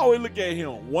 I always look at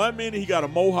him. 1 minute he got a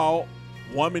mohawk.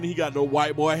 1 minute he got the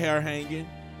white boy hair hanging.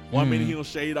 1 minute he don't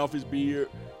shade off his beard.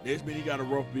 Next minute he got a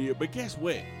rough beard. But guess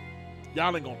what?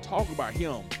 Y'all ain't gonna talk about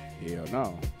him. Hell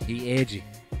no. He edgy.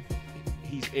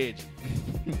 He's edgy.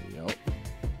 Yep.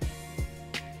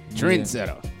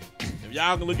 Trendsetter. If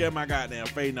y'all can look at my goddamn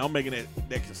face, now I'm making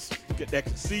that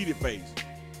conceited face.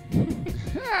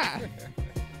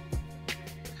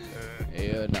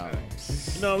 Hell no.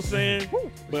 You know what I'm saying?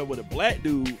 But with a black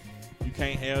dude, you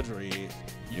can't have dreads.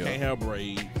 You can't have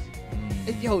braids.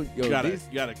 Yo, You gotta this,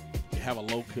 have a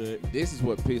low cut. this is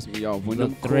what pissed me off. When Look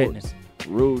them threatening. courts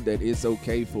ruled that it's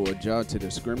okay for a judge to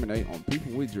discriminate on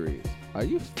people with dreads. Are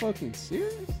you fucking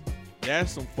serious?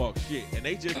 That's some fuck shit. And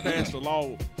they just passed a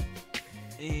law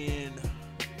in,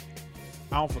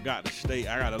 I don't forgot the state.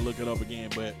 I gotta look it up again.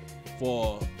 But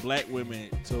for black women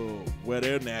to wear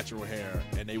their natural hair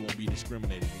and they won't be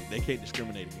discriminated against. They can't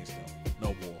discriminate against them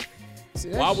no more. See,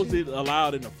 that Why was shit- it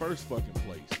allowed in the first fucking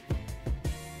place?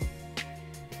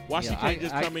 Why she can't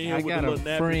just come in here with a little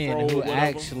nappy fro friend or who whatever?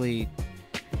 actually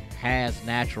has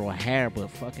natural hair but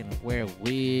fucking wear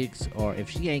wigs, or if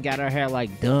she ain't got her hair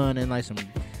like done in like some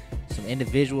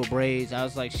individual braids. I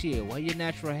was like, shit, why your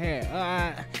natural hair?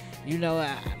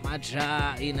 My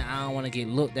job, I don't want to get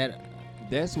looked at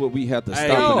That's what we have to Hey.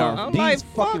 stop Yo, in our I'm these like,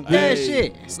 fucking fuck that wigs.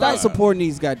 shit. Stop Like, supporting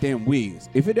these goddamn wigs.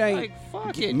 If it ain't like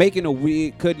fuck it. making a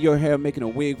wig, cutting your hair, making a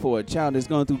wig for a child that's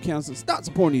going through cancer, stop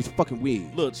supporting these fucking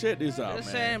wigs. Look, check this out,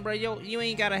 Just man. saying, bro, you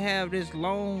ain't gotta have this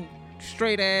long,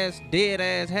 straight ass, dead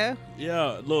ass hair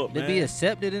Yeah, look, to man. be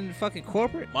accepted in the fucking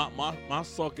corporate. My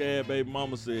suck ass baby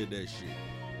mama said that shit.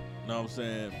 You know what I'm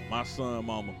saying? My son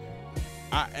mama.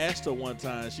 I asked her one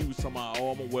time, she was talking about,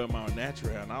 oh, I'm gonna wear my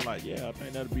natural hair. And I'm like, yeah, I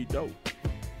think that'd be dope.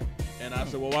 And I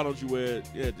said, well, why don't you wear it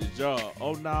at the job?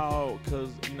 Oh, no, because,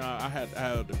 you know, I had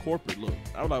the corporate look.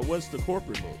 I was like, what's the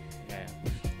corporate look? Man.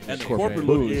 And the Corporate corporate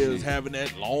look bullshit. is having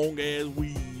that long ass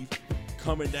weave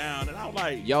coming down. And I'm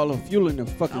like, Y'all are fueling the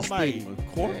fucking I'm like, stigma.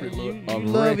 corporate look. You of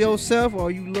love ratchet. yourself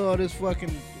or you love this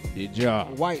fucking The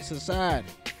job. white society?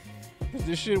 Because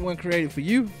this shit wasn't created for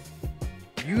you.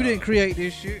 You didn't create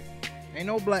this shit. Ain't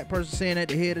no black person sitting at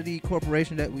the head of the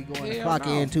corporation that we going to Hell clock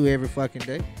no. into every fucking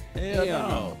day. Hell Hell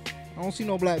no. I don't see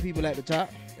no black people at the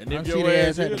top. And I if see your their ass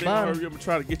ass at here, the they gonna bottom. hurry up and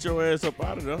try to get your ass up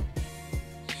out of there.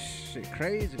 Shit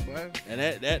crazy, boy. And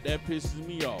that pisses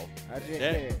me off. I just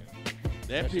That- That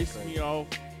That shit pisses crazy. me off.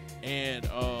 And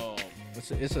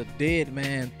It's a dead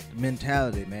man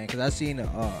mentality, man. Cause I seen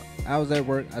I was at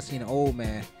work. I seen an old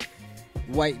man,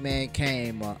 white man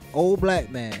came, old black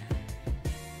man.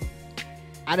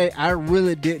 I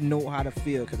really didn't know how to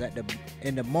feel, cause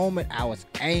in the moment I was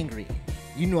angry.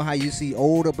 You know how you see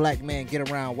older black men get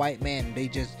around white man, and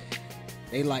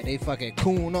they fucking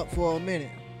coon up for a minute.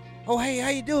 Oh hey, how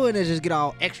you doing? And just get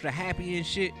all extra happy and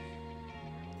shit.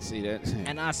 See that?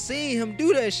 And I seen him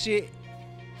do that shit.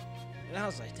 And I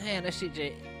was like, damn, that shit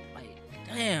just, like,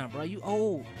 damn, bro, you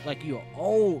old. Like, you an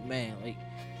old man. Like,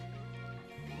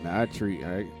 Nah, I treat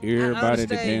I everybody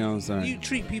the understand damn same. you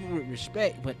treat people with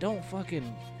respect, but don't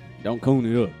Don't coon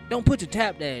it up. don't put your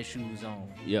tap dance shoes on.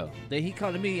 Yeah. Then he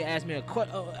come to me and asked me a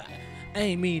question. Oh, I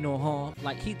ain't mean no harm.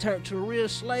 Like, he turned to a real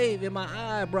slave in my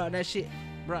eye, bro. And that shit,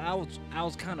 bro, I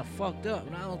was kind of fucked up.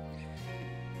 And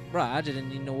I just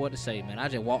didn't even know what to say, man. I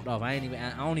just walked off. I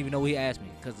don't even know what he asked me,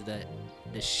 because of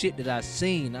the shit that I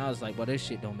seen. I was like, bro, this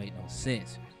shit don't make no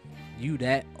sense. You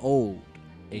that old,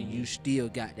 and you still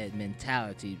got that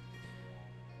mentality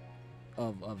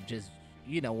of just,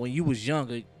 you know, when you was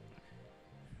younger,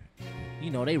 you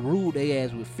know, they ruled their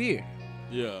ass with fear.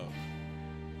 yeah.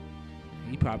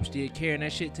 You probably still carrying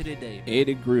that shit to the day.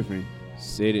 Eddie Griffin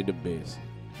said it the best.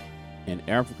 In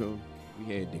Africa,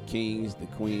 we had the kings, the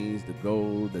queens, the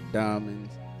gold, the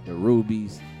diamonds, the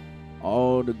rubies,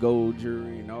 all the gold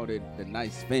jewelry and all the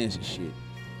nice fancy shit.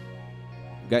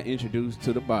 Got introduced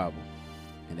to the Bible,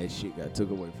 and that shit got took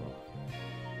away from us.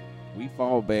 We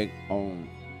fall back on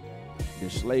the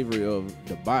slavery of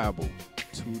the Bible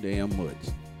too damn much.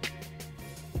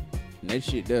 And that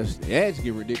shit does, the ads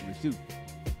get ridiculous too.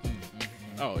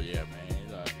 Oh yeah,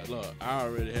 man. Look, I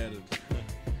already had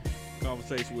a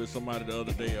conversation with somebody the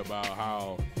other day about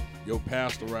how your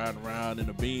pastor riding around in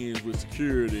the Benz with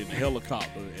security in the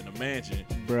helicopter in the mansion.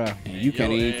 Bruh. And you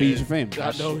can't even feed your family.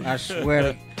 I know. I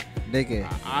swear,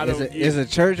 nigga, I there's don't a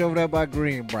church over there by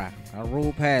Greenbrier. I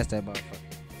rolled past that motherfucker.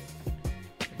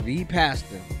 The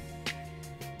pastor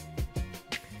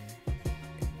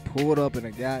pulled up in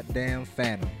a goddamn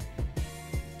Phantom,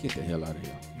 Get the hell out of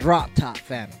here. drop top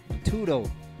Phantom, the two-door.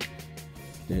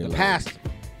 The hell The out. pastor.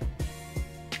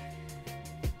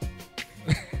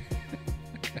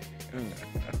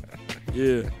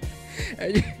 Yeah.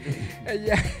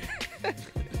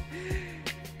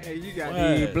 And you got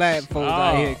What? these black folks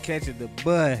out here Stop. catching the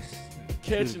bus.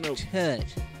 Catching to a church.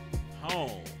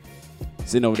 home.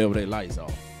 Sitting over there with their lights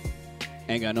off.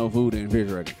 Ain't got no food in the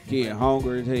refrigerator. Kid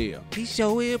hungry as hell. He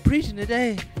sure is preaching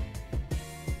today.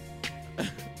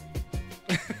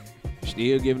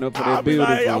 Still giving up for I'll that be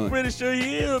building like, I'm fund. pretty sure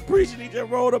he is preaching. He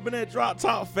just rolled up in that drop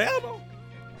top Phantom.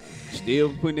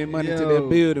 Still putting that money to Yo. that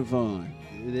building fund.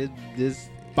 This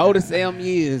 47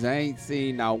 years, I ain't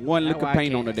seen not one lick That's of why I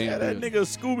paint on the can't- Yeah, damn that building.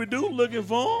 nigga Scooby Doo looking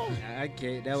for him. I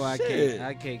can't. That's why Shit.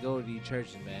 I can't go to these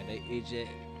churches, man.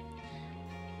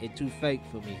 It too fake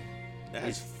for me.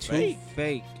 That's It's fake. too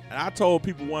fake. And I told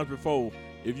people once before,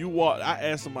 if you walk, I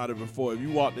asked somebody before, if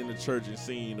you walked in the church and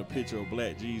seen a picture of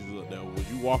black Jesus up there, would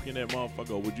you walk in that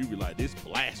motherfucker, or would you be like, this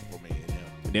blasphemy in there?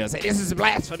 They'll say, this is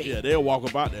blasphemy. Yeah, they'll walk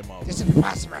about that motherfucker. This is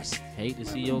preposterous. Hate to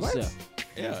see What? yourself.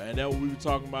 Yeah, and that's what we were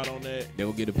talking about on that.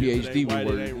 They'll get a If it PhD ain't with white, it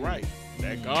words. ain't right.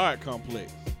 That Mm. God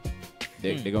complex.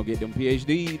 They gonna get them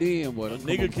PhD then, boy. A Them come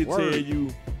nigga up can with tell words. you,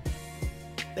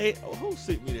 who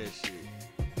sent me that shit?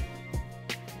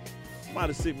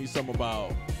 Somebody sent me something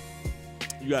about,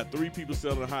 you got 3 people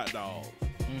selling hot dogs.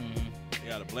 You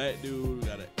got a black dude, you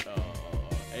got a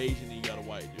Asian, and you got a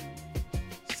white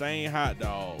dude. Same hot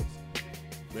dogs,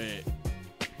 Man,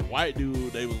 the white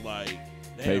dude, they was like,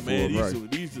 Pay damn, for man, it,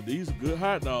 right. these are good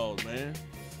hot dogs, man.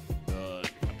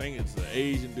 I think it's the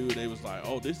Asian dude. They was like,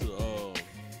 oh, this is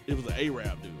it was an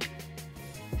Arab dude.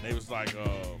 They was like,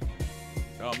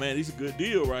 oh man, these a good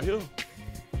deal right here.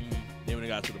 Then when they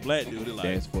got to the black dude, they're like,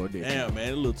 That's for a discount. damn, man,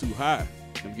 it a little too high.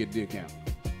 Let me get a discount.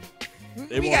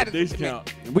 They want a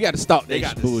discount. We got to stop They that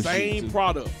got the bullshit. same too.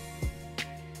 product.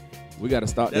 We got to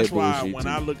stop That's that why bullshit. when too.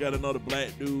 I look at another black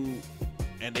dude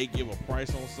and they give a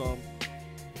price on something,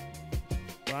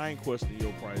 well, I ain't questioning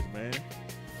your price, man.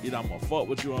 Either I'm gonna fuck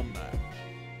with you or I'm not.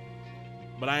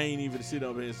 But I ain't even sit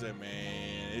up here and say,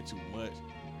 man, it's too much.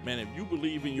 Man, if you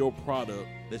believe in your product,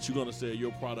 that you're gonna sell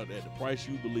your product at the price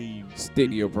you believe, stick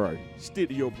to your price. stick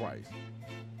to your price.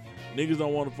 Niggas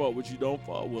don't want to fuck with you, don't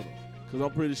fuck with them. Cause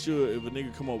I'm pretty sure if a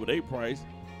nigga come up with a price,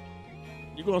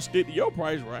 you gonna stick to your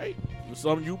price, right? It's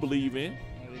something you believe in.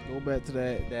 Go back to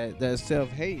that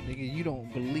self-hate, nigga. You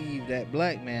don't believe that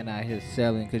black man out here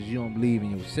selling because you don't believe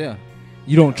in yourself.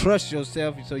 You don't trust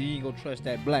yourself, so you ain't gonna trust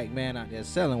that black man out there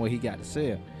selling what he got to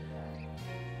sell.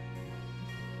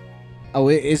 Oh,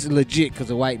 it's legit because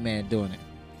a white man doing it.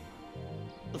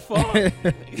 The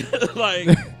fuck?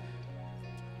 Like,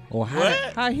 Or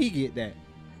What? how he get that?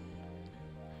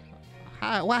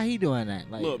 Why he doing that?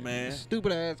 Like, look, man,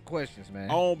 stupid ass questions, man.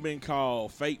 I don't been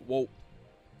called fake woke.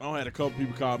 I don't had a couple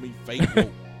people call me fake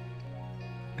woke.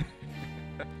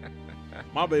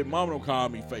 My baby mama don't call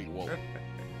me fake woke.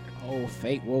 Oh,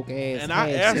 fake woke ass. And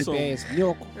I asked him- ass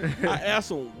milk. I asked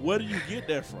them, where do you get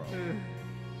that from?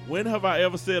 When have I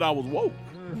ever said I was woke?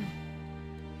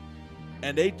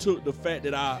 And they took the fact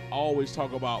that I always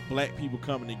talk about black people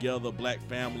coming together, black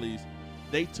families.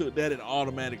 They took that and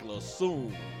automatically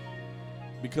assumed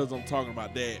because I'm talking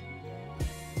about that.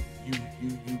 You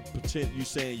pretend you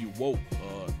saying you woke.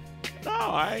 No,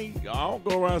 I don't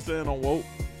go around saying I'm woke.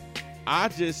 I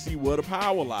just see where the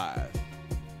power lies.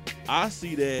 I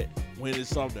see that when it's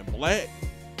something black,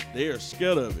 they are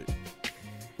scared of it.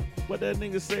 What that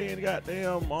nigga saying,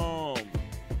 goddamn,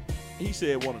 he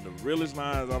said one of the realest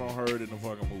lines I done heard in the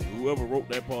fucking movie. Whoever wrote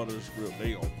that part of the script,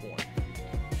 they on point.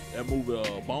 That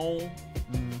movie, Bone.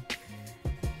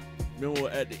 Remember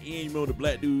at the end, you remember the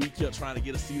black dude, he kept trying to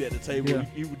get a seat at the table. Yeah.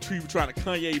 He was trying to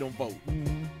Kanye them vote.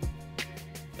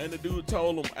 And the dude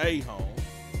told him, hey, home,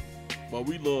 but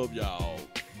we love y'all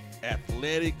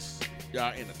athletics,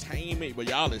 y'all entertainment, but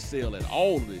y'all excel at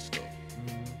all of this stuff.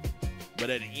 But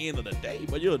at the end of the day,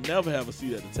 but you'll never have a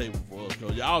seat at the table for us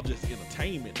because y'all just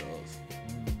entertainment to us.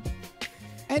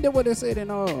 Ain't that what they said in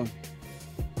Hoodlum?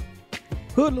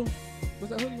 What's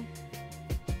that Hoodlum?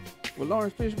 With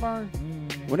Lawrence Fishburne?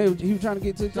 When he was trying to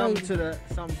get to the table?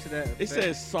 Something to that. It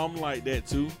says something like that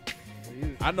too.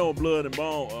 I know Blood and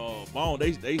Bone.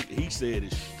 He said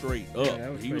it straight up. Yeah,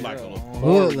 that was he was straight like up. a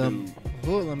Hoodlum.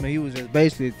 Hoodlum, he was just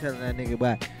basically telling that nigga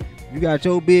about, you got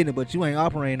your business, but you ain't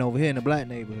operating over here in the black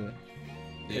neighborhood.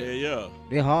 Yeah.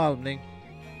 They Harlem, nigga.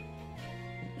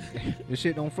 This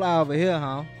shit don't fly over here,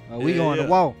 huh? We Yeah, going yeah. to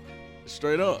wall.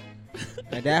 Straight up.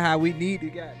 And that's how we need to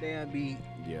goddamn be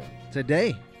Yeah.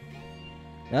 today.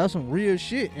 That was some real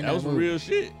shit. That was some movie. real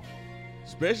shit.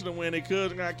 Especially when their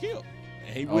cousin got killed.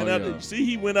 And he Oh, went out yeah.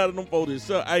 he went out of them for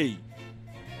himself. Hey,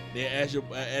 then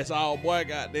as our boy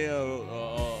got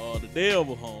down the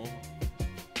devil home.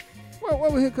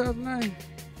 What was his cousin's name?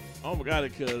 I forgot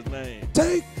his cousin's name.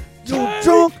 Take your Take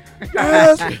drunk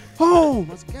ass home.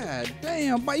 I said, God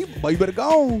damn, boy, you better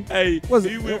go on. Hey, Was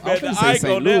he it- went I back to was finna say Ike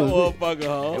St. on that Louis. motherfucker,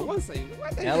 It huh? was say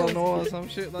what the hell? Eleanor or some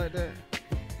shit like that.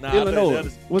 Nah, Illinois. I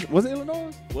think Was it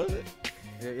Illinois? was it?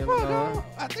 Yeah, Well, Illinois. no,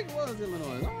 I think it was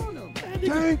Illinois. I don't know.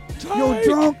 Take Your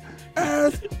drunk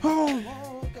ass home.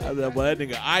 I said, boy, that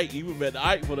nigga Ike, he went back to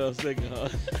Ike for that second, huh?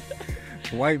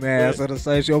 White man ass the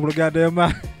same shit, open the goddamn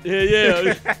mouth.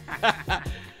 Yeah.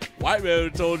 White man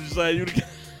would've told you, say, you the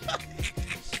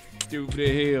Stupid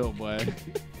as hell, boy.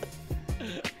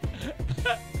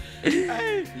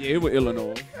 Yeah, it was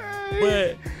Illinois.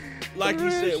 But like he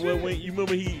said, when you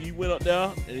remember he went up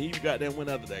there and he went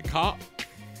after that cop.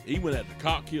 He went after the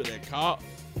cop, killed that cop.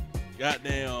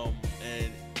 Goddamn,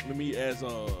 and remember he asked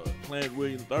Clarence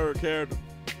Williams' third character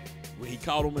when he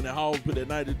caught him in the hall, put that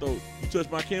knife in his throat. You touch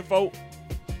my kinfolk?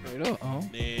 Straight up,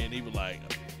 Then he was like,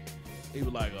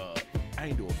 I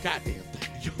ain't doing a goddamn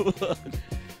thing.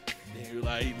 Then he was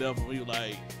like, he left him. He was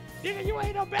like, nigga, you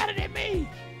ain't no better than me.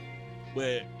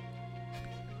 But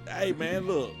hey, man,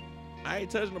 look, I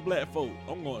ain't touching the black folk.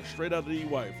 I'm going straight after these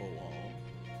white folk.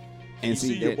 And You see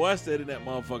see your that- boy said in that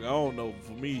motherfucker. I don't know.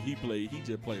 For me, he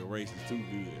just played racist too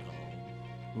good.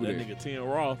 Who That that? nigga Tim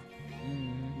Roth.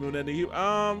 Mm-hmm. Remember that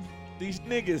nigga? these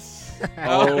niggas.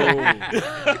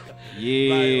 Oh, yeah.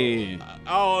 He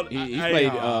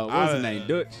played, what's his name,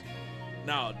 Dutch?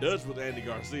 No, Dutch was Andy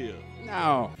Garcia.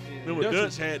 No. Remember,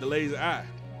 Dutch had the laser eye.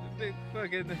 Big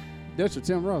fucking, Dutch was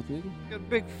Tim Roth, nigga. got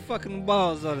big fucking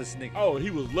balls on this nigga. Oh,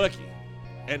 he was lucky.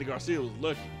 Andy Garcia was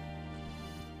lucky.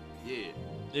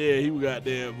 Yeah, he got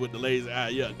there with the laser eye.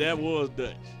 Yeah, that was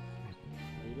Dutch.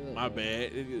 My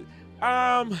bad.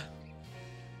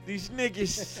 These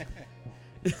niggas.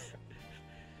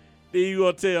 Then you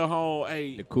gonna tell home,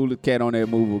 hey. The coolest cat on that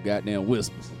movie was goddamn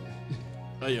Whispers.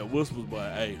 Oh yeah, Whispers,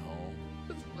 but hey, home.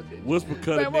 Whisper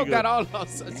cut a Man, what nigga. got all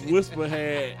those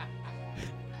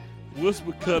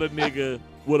Whisper cut a nigga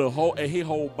with a whole and his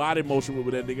whole body motion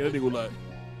with that nigga. That nigga was like,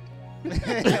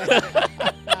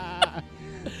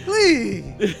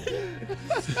 Please.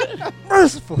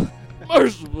 Merciful.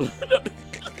 merciful.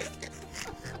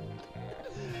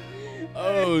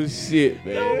 Oh shit,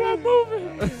 man. That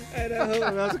movie. Hey,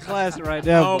 that was a classic right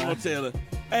there. I'm boy. gonna tell her,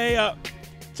 hey,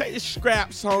 take the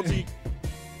scraps home to eat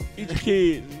your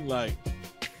kids. He's like,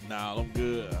 nah, I'm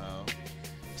good.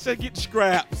 Said get the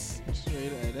scraps.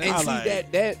 And I see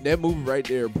like- that movie right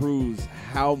there proves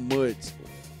how much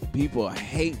people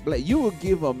hate black. You will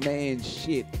give a man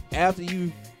shit after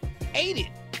you ate it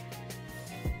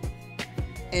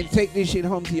and take this shit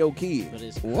home to your kids. But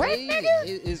it's What, crazy. nigga?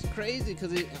 It's crazy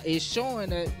because it's showing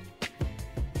that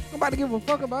Nobody give a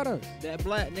fuck about us. that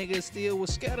black nigga still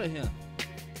was scared of him.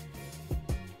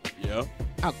 Yeah.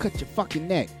 I'll cut your fucking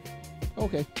neck.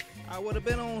 Okay. I would have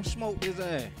been on smoke his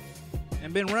ass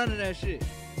and been running that shit.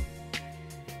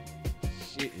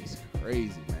 Shit is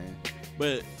crazy, man.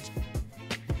 But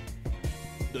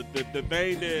the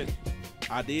thing that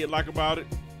I did like about it,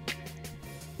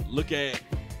 look at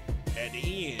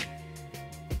the end,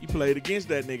 he played against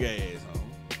that nigga ass, huh?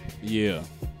 Yeah.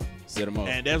 Set him up.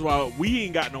 And that's why we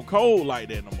ain't got no code like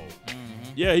that no more.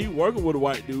 Mm-hmm. Yeah, he working with a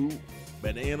white dude, but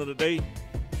at the end of the day,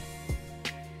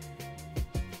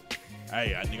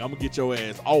 hey, I think I'm gonna get your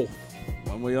ass off.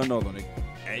 One way or another, nigga.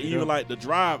 And even like the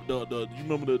drive, you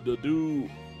remember the dude?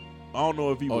 I don't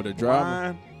know if he was the driver?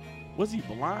 blind. Was he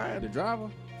blind? The driver?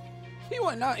 He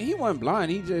wasn't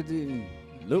blind. He just didn't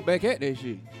look back at that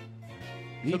shit.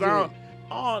 He 'Cause just,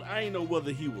 I ain't know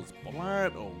whether he was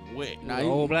blind or what. Nah, The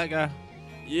old black guy.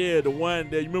 Yeah, the one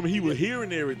that you remember he was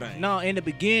hearing everything. No, in the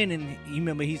beginning, you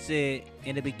remember he said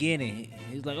in the beginning,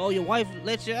 he's like, "Oh, your wife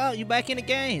let you out. You back in the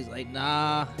game?" He's like,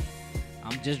 "Nah,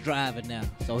 I'm just driving now."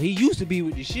 So he used to be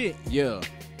with the shit. yeah.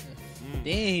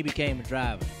 Then he became a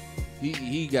driver.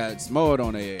 He got smart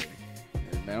on that ass.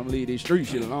 Man, I'm gonna leave this street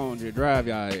shit alone. Just drive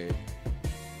y'all ass.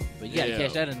 But you gotta Yeah.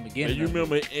 catch that in the And beginning. you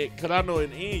remember, because I know in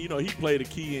the end, you know, he played a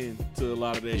key into a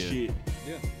lot of that Yeah. shit.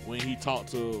 Yeah. When he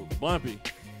talked to Bumpy,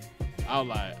 I was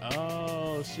like,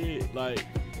 oh shit, like,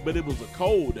 but it was a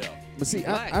code out. But see,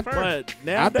 Black I first. But think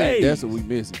nowadays, that's what we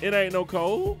missing. it ain't no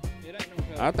code.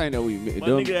 I think that we My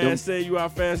them, nigga ass said you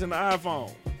out fast in the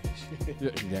iPhone.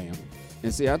 damn.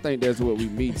 And see, I think that's what we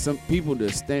need. Some people to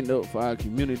stand up for our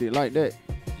community like that.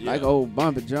 Yeah. Like old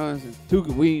Bumpy Johnson, Tuka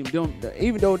Williams, them,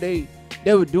 even though they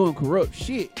were doing corrupt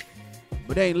shit,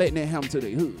 but they ain't letting that happen to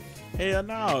their hood. Hell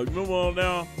no. You remember on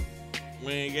down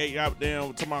when they got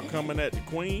down talking about coming at the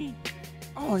Queen?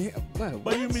 Oh yeah,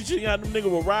 But you mean she got them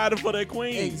niggas were riding for that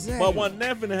Queen. Exactly. But wasn't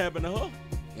that finna happen to her?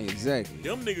 Exactly.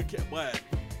 Them niggas kept what?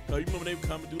 Cause you remember they were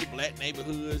coming through the black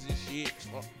neighborhoods and shit.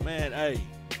 Man, hey.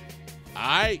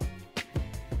 Alright.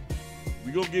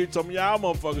 We gonna get some of y'all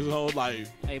motherfuckers on like,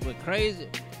 Hey, but crazy.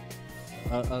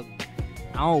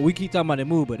 We keep talking about the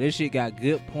movie, but this shit got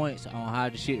good points on how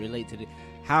the shit relate to the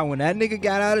how when that nigga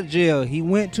got out of jail, he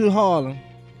went to Harlem,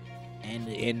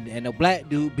 and the black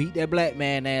dude beat that black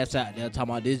man ass out there talking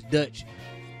about this Dutch.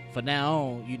 For now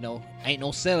on, you know, ain't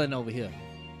no selling over here.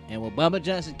 And when Bubba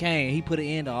Johnson came, he put an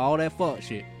end to all that fuck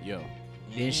shit. Yo.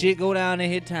 Then shit go down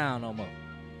in his town no more.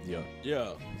 Yo.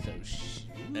 yeah. So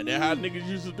And that's how niggas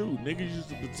used to do. Niggas used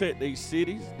to protect their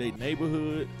cities, their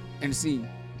neighborhood. And see,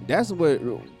 that's what,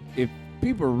 if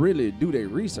people really do their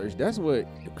research, that's what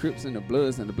the Crips and the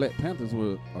Bloods and the Black Panthers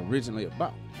were originally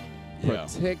about. Yeah.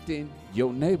 Protecting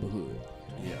your neighborhood.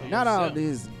 Yeah. Not all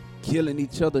this killing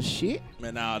each other shit.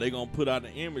 Man, now they gonna put out the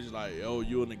image like, oh,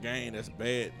 you in the game, that's a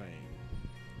bad thing.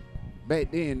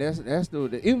 Back then, that's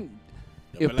the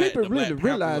if Black- people the Black really Panthers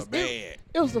realized are bad.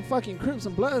 it was the fucking Crips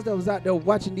and Bloods that was out there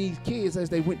watching these kids as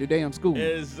they went to damn school.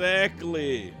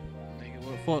 Exactly. nigga,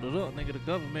 what fucked it up, nigga? The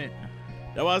government.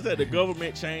 That's why I said the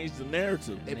government changed the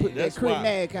narrative. They put that That's Crip why-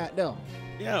 mag out there.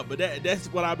 Yeah, but that's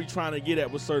what I be trying to get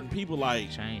at with certain people. Like,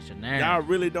 Change the y'all narrative.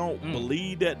 really don't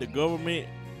believe that the government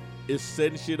is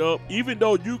setting shit up, even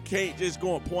though you can't just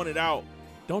go and point it out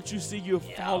Don't you see you're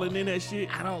falling in that shit?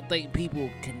 I don't think people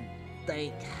can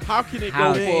think How can it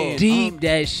how go for? deep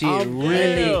that shit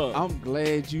really Yeah. I'm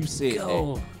glad you said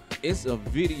go. that. It's a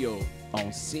video on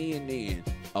CNN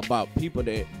about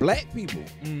black people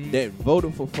that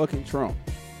voted for fucking Trump.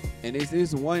 And it's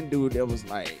this one dude that was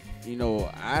like, you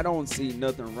know, I don't see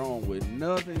nothing wrong with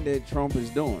nothing that Trump is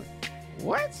doing.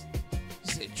 What?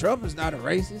 He said Trump is not a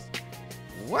racist.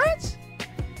 What?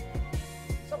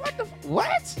 So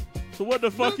what? So what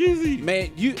the fuck is he?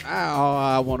 Man,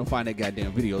 I want to find that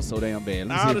goddamn video so damn bad. Let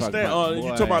me I see if understand. can find it. You Boy.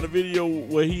 talking about the video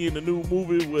where he in the new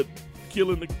movie with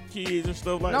killing the kids and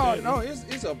stuff like that? No,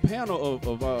 it's a panel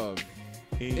of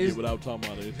He ain't get what I was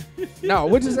talking about. no,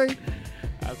 what'd you say?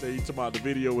 I said you talking about the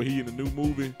video where he in the new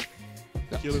movie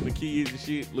killing the kids and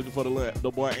shit, looking for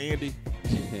the boy Andy.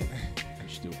 You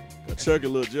stupid. Chucky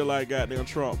look just like goddamn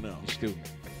Trump now. You stupid.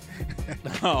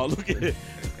 Oh, look at it.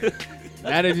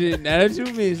 Now that you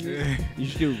missed it, you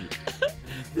stupid.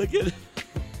 Look at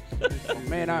it.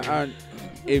 Man,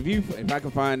 if I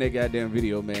can find that goddamn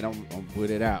video, man, I'm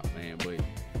put it out, man.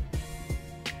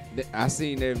 But I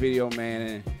seen that video,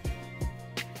 man,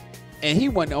 and he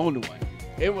wasn't the only one.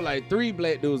 It was like 3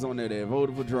 black dudes on there that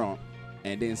voted for Trump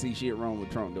and didn't see shit wrong with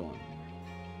Trump doing.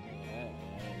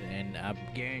 And I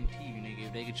guarantee you, nigga,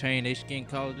 if they could change their skin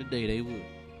color today, they would.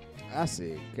 I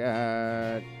said,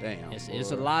 God damn.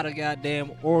 It's a lot of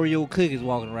goddamn Oreo cookies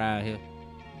walking around here.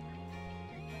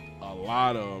 A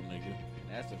lot of them, nigga.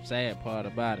 That's the sad part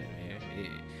about it, man.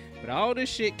 But all this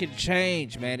shit can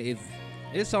change, man. If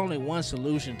it's only one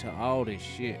solution to all this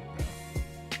shit, bro.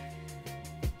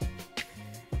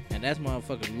 And that's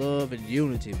motherfucking love and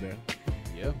unity, bro.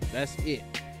 Yeah. That's it.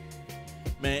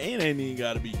 Man, it ain't even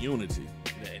got to be unity.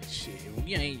 That shit.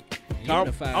 We ain't I'm-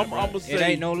 unified. I'm- bro. I'ma It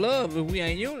say- ain't no love if we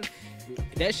ain't unity.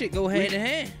 That shit go hand in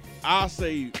hand. I'll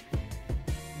say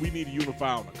we need to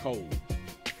unify on the code.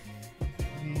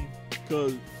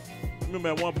 Because remember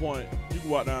at one point, you can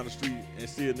walk down the street and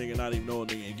see a nigga not even know a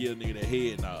nigga and give a nigga that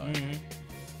head nod.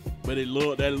 But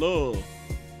that love,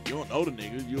 you don't know the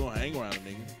nigga, you don't hang around the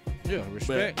nigga. Yeah, But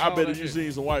respect. I all bet that if you shit.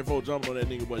 seen some white folk jumping on that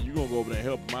nigga, but you gonna go over there and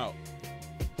help him out.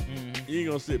 You ain't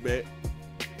gonna sit back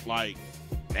like,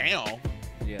 now.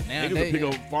 Yeah, Niggas now will they, pick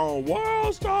up the phone,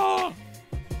 World Star.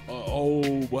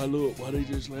 Oh, boy, look, why they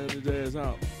just slammed his ass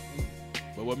out?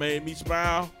 But what made me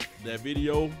smile, that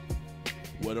video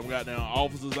where them goddamn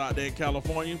officers out there in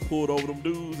California pulled over them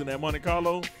dudes in that Monte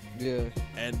Carlo, yeah.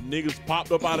 and niggas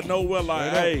popped up out of nowhere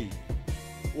like, Straight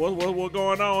up. hey, what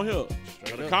going on here?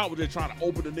 Straight The up. cop was just trying to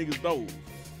open the niggas' doors.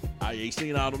 I ain't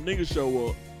seen all them niggas show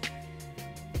up,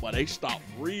 but they stopped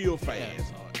real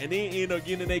fast. And then end up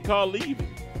getting in their car leaving,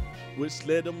 which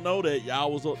let them know that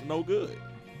y'all was up to no good.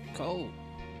 Cold.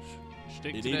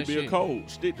 Stick It to need that to be a shit. code.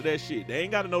 Stick to that shit. They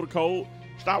ain't got to know the code.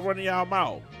 Stop running y'all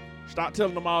mouth. Stop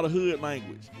telling them all the hood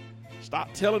language.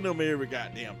 Stop telling them every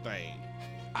goddamn thing.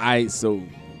 All right, so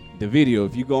the video,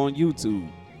 if you go on YouTube,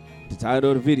 the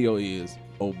title of the video is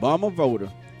Obama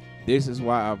Voter, This Is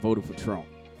Why I Voted for Trump.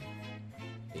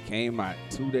 It came out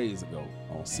 2 days ago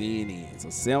on CNN. It's a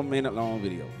 7-minute long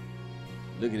video.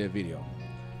 Look at that video.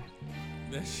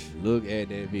 Look at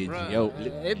that video. Bruh, Yo,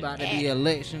 it about to be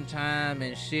election time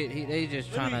and shit. They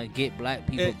just trying to get black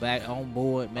people back on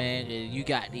board, man. And you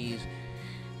got these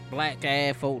black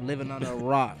ass folk living under a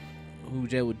rock who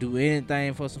just would do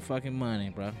anything for some fucking money,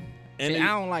 bro. And See, they- I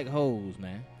don't like hoes,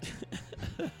 man.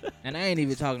 And I ain't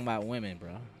even talking about women,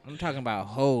 bro. I'm talking about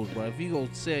hoes, bro. If you go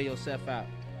sell yourself out,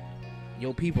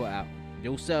 your people out,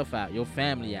 yourself out, your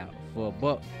family out for a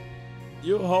buck,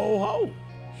 You a whole hoe.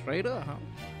 straight up, huh?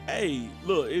 Hey,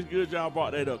 look, it's good y'all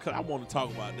brought that up because I want to talk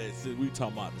about that since we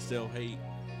talking about the self-hate.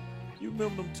 You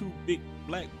remember them 2 big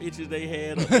black bitches they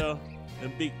had up there?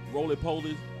 Them big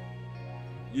roly-polies?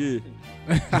 Yeah.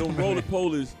 Them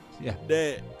roly-polies Yeah.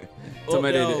 that... Talking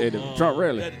about up at there, the Trump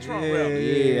rally. At the Trump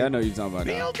rally. yeah, I know you're talking about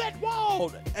that. Build that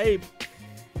wall. Hey,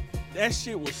 that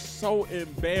shit was so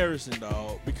embarrassing,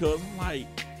 dog, because I'm like,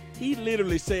 he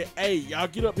literally said, hey, y'all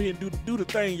get up here and do the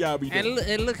thing y'all be doing.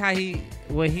 And look how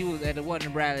when he was at the one of the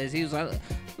rallies, he was like,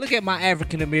 look at my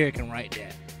African American right there.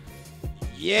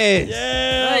 Yes.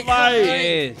 Yeah, Like, like,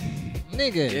 Yes.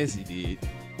 Nigga, Yes, he did.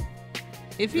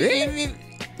 if you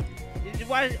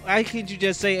why can't you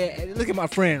just say, hey, look at my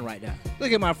friend right now?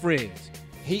 Look at my friends.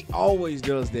 He always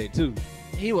does that too.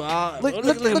 He was Look at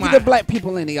at the black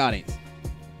people in the audience.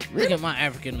 Look at my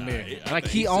African American. I Like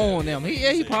think he said- own them. He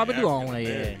said probably do own African them.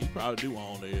 Yeah. American. He probably do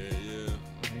own that,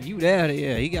 yeah. You there?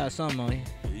 Yeah, he got something on you.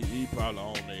 He probably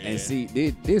own that. And see,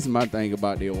 this is my thing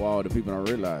about the wall that people don't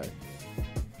realize.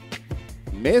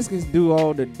 Mexicans do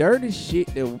all the dirty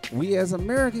shit that we as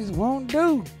Americans won't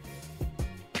do.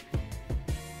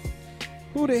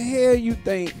 Who the hell you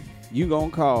think you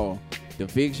gonna call to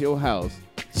fix your house,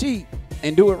 cheap,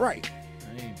 and do it right?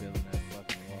 I ain't building that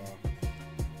fucking wall.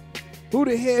 Who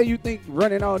the hell you think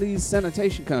running all these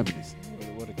sanitation companies?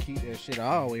 Would have keep that shit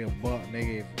all the way a buck,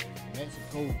 nigga. If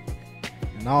Mexico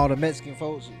and all the Mexican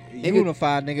folks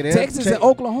unified, nigga. they'll Texas take- and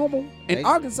Oklahoma and They-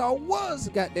 Arkansas was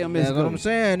goddamn That's Mexico. what I'm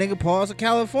saying, nigga. Parts of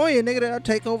California, nigga, they'll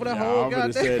take over the I whole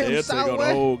already said goddamn they'll take on the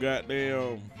Southwest. whole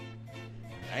goddamn.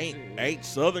 Ain't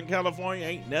Southern California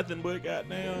ain't nothing but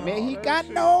goddamn.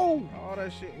 Mexicano. All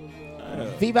that shit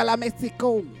was. Viva la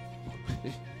Mexico.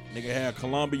 Nigga had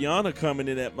Colombiana coming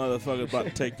in that motherfucker about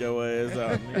to take your ass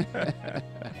out, nigga.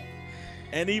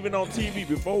 And even on TV,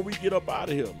 before we get up out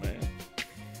of here, man,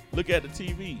 look at the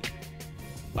TV.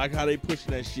 Like how they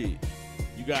pushing that shit.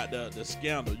 You got the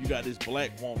scandal. You got this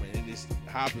black woman in this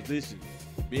high position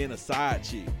being a side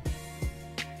chick.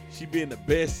 She being the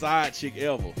best side chick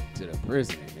ever To the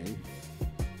president,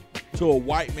 nigga. to a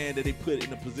white man that they put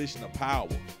in a position of power.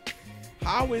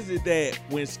 How is it that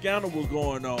when scandal was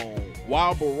going on,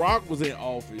 while Barack was in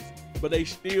office, but they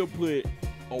still put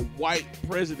a white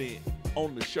president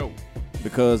on the show?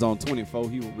 Because on 24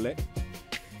 he was black.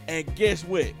 And guess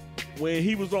what? When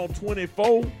he was on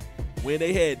 24, when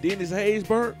they had Dennis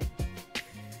Haysbert,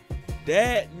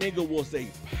 that nigga was a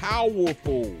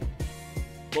powerful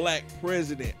black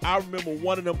president. I remember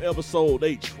one of them episodes,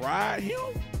 they tried him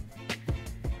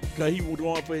because he was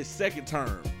going for his second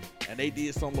term. And they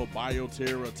did some little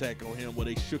bioterror attack on him where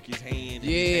they shook his hand. And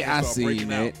his Yeah, hand I started seen breaking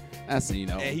that. out. I seen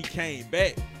that. And he came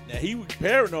back. Now, he was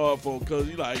paranoid for because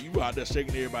you out there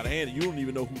shaking everybody's hand and you don't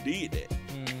even know who did that.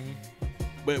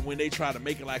 But when they tried to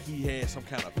make it like he had some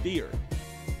kind of fear.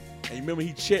 And you remember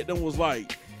he checked them was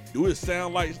like, do it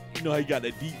sound like, you know how he got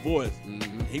that deep voice.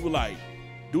 Mhm. He was like,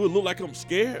 do it look like I'm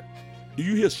scared? Do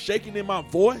you hear shaking in my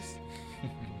voice?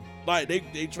 Like they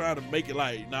trying to make it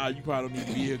like, nah, you probably don't need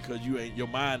to be here because your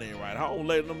mind ain't right. I don't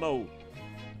let them know.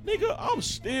 Nigga, I'm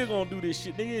still gonna do this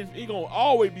shit. Nigga, it gonna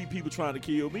always be people trying to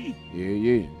kill me.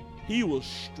 Yeah. He was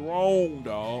strong,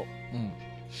 dog.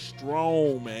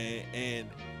 Strong, man. And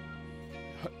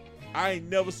I ain't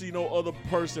never seen no other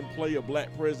person play a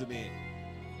black president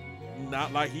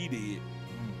not like he did.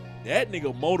 That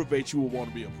nigga motivates you to want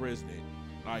to be a president.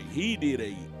 Like, he did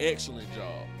a excellent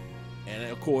job. And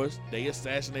of course, they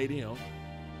assassinated him.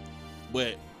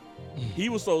 But he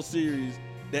was so serious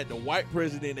that the white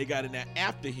president they got in there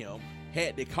after him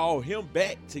had to call him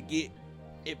back to get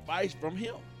advice from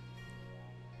him.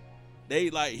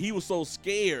 He was so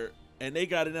scared, and they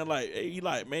got in there like, hey, he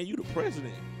like, man, you the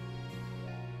president.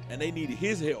 And they needed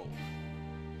his help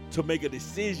to make a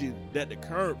decision that the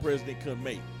current president couldn't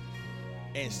make.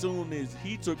 And soon as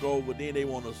he took over, then they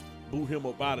want to boot him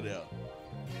up out of there.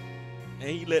 And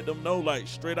he let them know, like,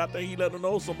 straight out there, he let them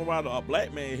know something about a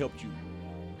black man helped you.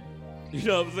 You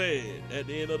know what I'm saying? At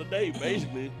the end of the day,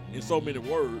 basically, in so many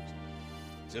words,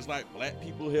 just like black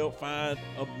people helped find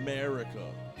America.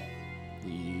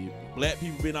 Yeah. Black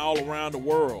people been all around the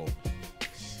world.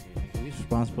 We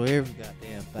responsible for every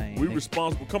goddamn thing. We nigga.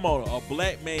 responsible. Come on, a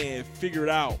black man figured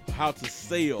out how to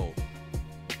sail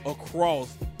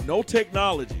across no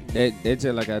technology. That just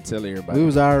like I tell everybody. We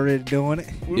was already doing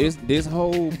it. This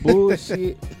whole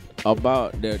bullshit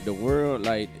about the world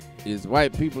like is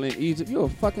white people in Egypt. You're a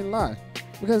fucking lie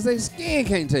because they skin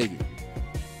can't take it.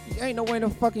 Ain't no way in the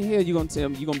fucking hell you gonna tell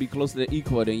me you gonna be close to the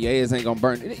equator and your ass ain't gonna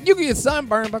burn. You can get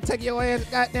sunburned by taking your ass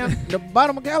goddamn the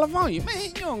bottom of California, man. You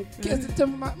don't kiss the tip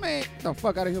of my man. The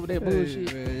fuck out of here with that bullshit.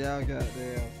 Hey, man, y'all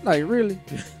goddamn Like really?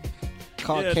 Yeah,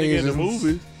 Caucasians. nigga in the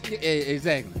movies. Yeah,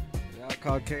 exactly. Y'all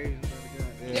Caucasians.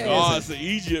 Yeah. Oh, it's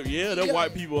Egypt. Yeah, them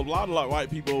white people. A lot of white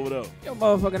people over there. Your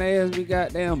motherfucking ass be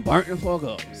goddamn burnt the fuck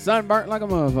up. Sunburnt like a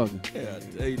motherfucker. Yeah,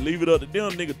 they leave it up to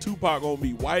them. Nigga, Tupac gonna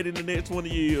be white in the next 20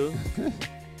 years.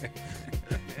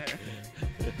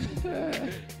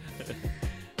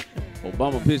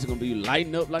 Obama picture gonna be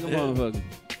lighting up like a motherfucker.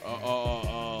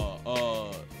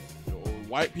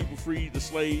 White people freed the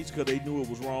slaves because they knew it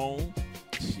was wrong.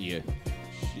 Yeah.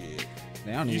 Shit.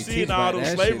 They don't You even see teach in all about those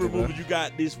that slavery shit, bro. movies, you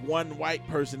got this one white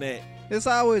person that, It's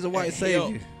always a white Hell.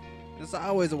 savior. It's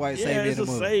always a white yeah, savior it's in a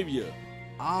the movie. savior.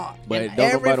 But In don't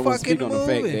every nobody want to speak fucking on the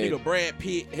fact movie. that Nigga, Brad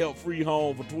Pitt helped free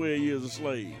home for 12 years a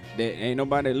slave. ain't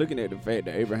nobody looking at the fact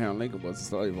that Abraham Lincoln was a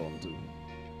slave owner too. Man,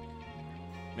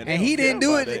 they And don't he care didn't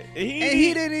do about it. that. And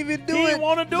he didn't even do he it. didn't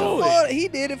want to do before- it. He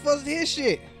did it for his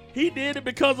shit. He did it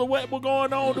because of what was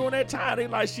going on during that time. They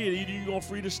like, shit, either you gonna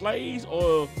free the slaves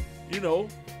or, you know,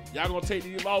 y'all gonna take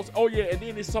these laws. Oh yeah, and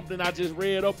then it's something I just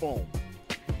read up on.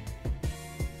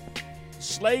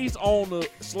 Slave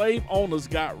owners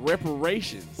got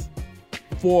reparations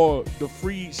for the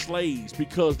freed slaves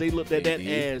because they looked at They that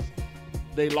did. as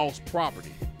they lost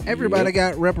property. Everybody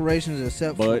got reparations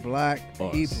except for But black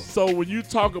us. people. So when you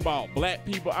talk about black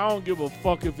people, I don't give a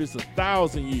fuck if it's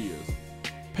 1,000 years.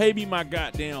 Pay me my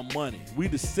goddamn money. We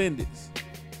descendants.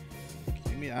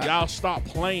 Y'all stop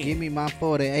playing. Give me my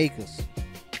 40 acres.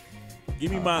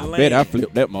 Give me my I land. bet I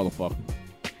flipped that motherfucker.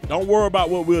 Don't worry about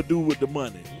what we'll do with the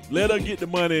money. Let us get the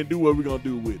money and do what we're gonna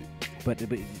do with it. But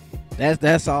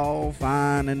that's all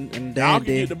fine and Y'all dandy.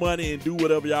 can get the money and do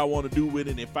whatever y'all want to do with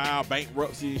it and file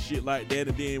bankruptcy and shit like that.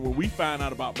 And then when we find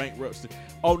out about bankruptcy,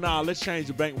 oh nah, let's change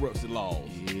the bankruptcy laws.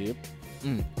 Yep.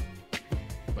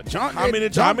 But Trump, How many do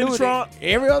it Trump?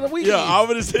 every other weekend. Yeah, I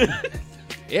would say.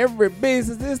 Every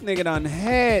business this nigga done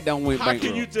had done went How bankrupt.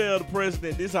 can you tell the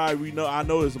president this? How we know? I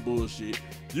know it's some bullshit.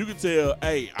 You can tell,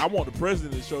 hey, I want the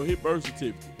president to show his birth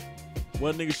certificate.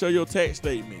 Well, nigga, show your tax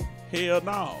statement. Hell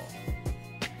no.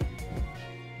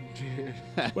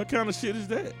 What kind of shit is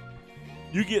that?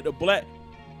 You get the black.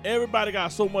 Everybody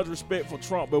got so much respect for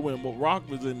Trump, but when Barack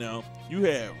was in there, you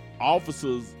had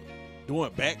officers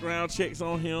doing background checks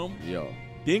on him. Yeah.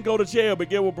 Didn't go to jail, but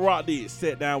get what Barack did?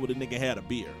 Sat down with a nigga, had a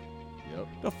beer. Yep.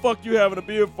 The fuck you having a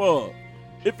beer for?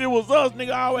 If it was us,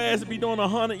 nigga, our ass would be doing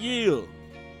 100 years.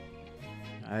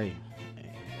 Hey,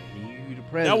 you the That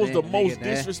president. was the most nigga,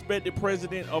 that- disrespected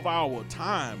president of our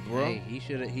time, bro. Hey, he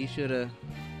should have.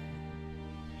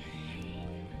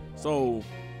 So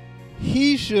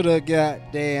He should have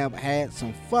goddamn had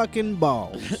some fucking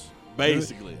balls.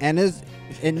 basically, and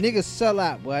niggas sell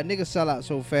out, boy. Niggas sell out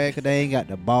so fast because they ain't got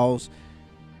the balls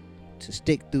to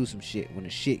stick through some shit when the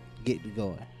shit get to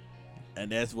going.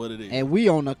 and that's what it is. And we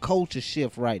on a culture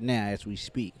shift right now as we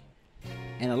speak.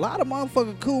 And a lot of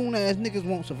motherfucking coon ass niggas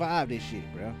won't survive this shit,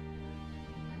 bro.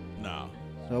 Nah,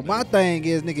 So my thing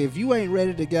is, nigga, if you ain't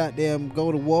ready to goddamn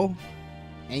go to war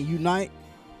and unite,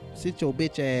 sit your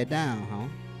bitch ass down, huh?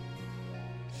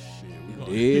 shit, we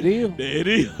gonna. There it is. There it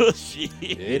is. Shit.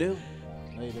 There it is.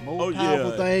 Hey, the most Oh, powerful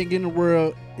yeah. thing in the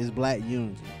world is black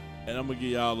unity. And I'm gonna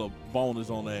give y'all a bonus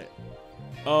on that.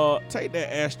 Take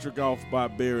that asterisk off by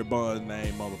Barry Bonds'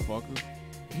 name, motherfucker.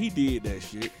 He did that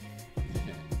shit.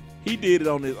 He did it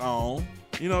on his own.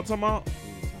 You know what I'm talking about?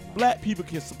 Black people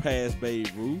can surpass Babe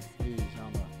Ruth.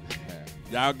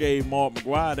 Y'all gave Mark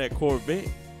McGuire that Corvette.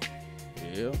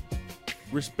 Yeah.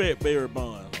 Respect Barry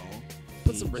Bonds, on.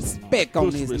 Put some respect on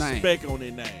Put some his name. respect on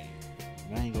their name.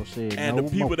 I ain't gonna say it And no the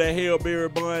people more. that held Barry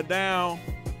Bonds down,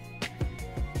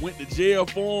 went to jail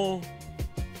for him,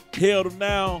 held him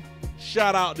down.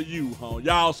 Shout out to you, huh?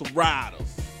 Y'all some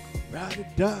riders. Ride or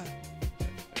die.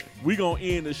 We gonna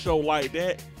end the show like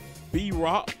that.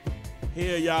 B-Rock,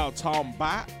 hell y'all talking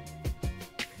about.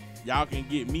 Y'all can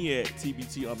get me at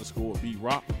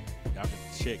TBT_B-Rock. Y'all can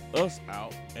check us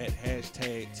out at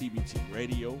 #TBT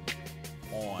Radio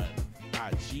on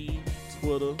IG,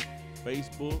 Twitter,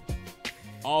 Facebook.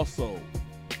 Also,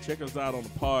 check us out on the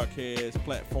podcast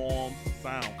platforms,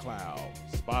 SoundCloud,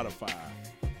 Spotify,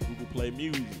 Google Play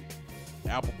Music,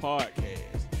 Apple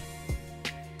Podcasts,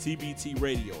 TBT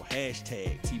Radio,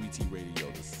 #TBT Radio,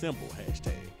 the simple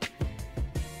hashtag.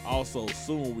 Also,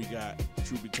 soon we got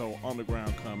Truth Be Told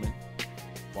Underground coming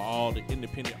for all the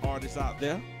independent artists out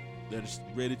there that is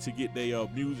ready to get their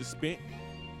music spent.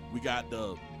 We got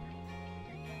the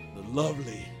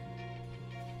lovely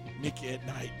Nick at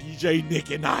Night, DJ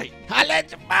Nick at Night. Holla at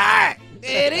your boy.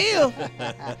 There it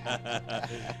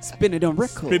is. Spinning them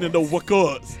records. Spinning the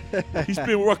records. He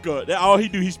spin records. That all he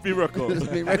do, he spin records.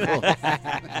 Spin records.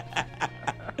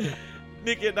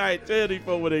 Nick at Night, tell these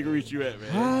folks where they can reach you at, man.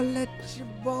 Holla at your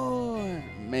boy.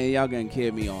 Man, y'all can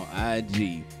catch me on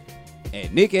IG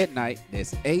at Nick at Night.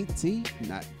 That's AT,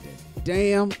 not the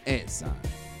damn @ sign.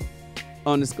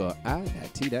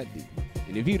 _I.T.D.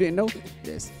 And if you didn't know,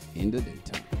 that's in the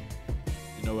daytime.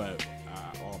 You know what?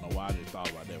 I don't know why I just thought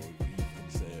about that when you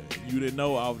said you didn't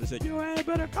know. I would have said you ain't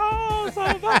better call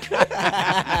somebody.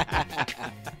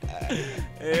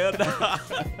 Hell no.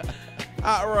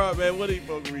 Hot Rod, man, what these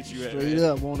folks reach you at? Straight man?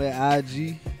 up on that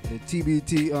IG, the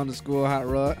TBT_Hot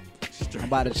Rod. I'm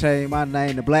about to change my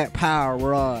name to Black Power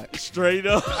Rod. Straight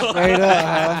up. Straight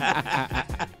up, huh?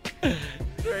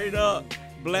 Straight up.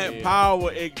 Black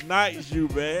power ignites you,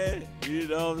 man. You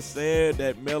know what I'm saying?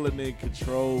 That melanin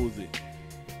controls it.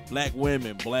 Black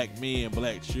women, black men,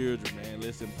 black children, man.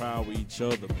 Let's empower each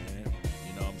other, man.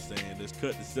 You know what I'm saying? Let's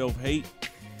cut the self-hate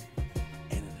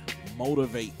and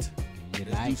motivate.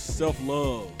 Let's do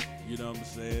self-love. You know what I'm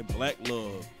saying? Black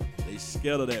love. They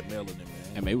scared of that melanin, man.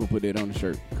 And maybe we'll put that on the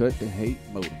shirt. Cut the hate,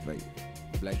 motivate.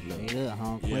 Black love. Straight up,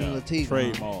 huh? Queen Yeah. Latifah. Huh?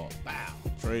 Trademark.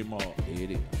 Trademark. There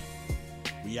it is.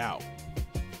 We out.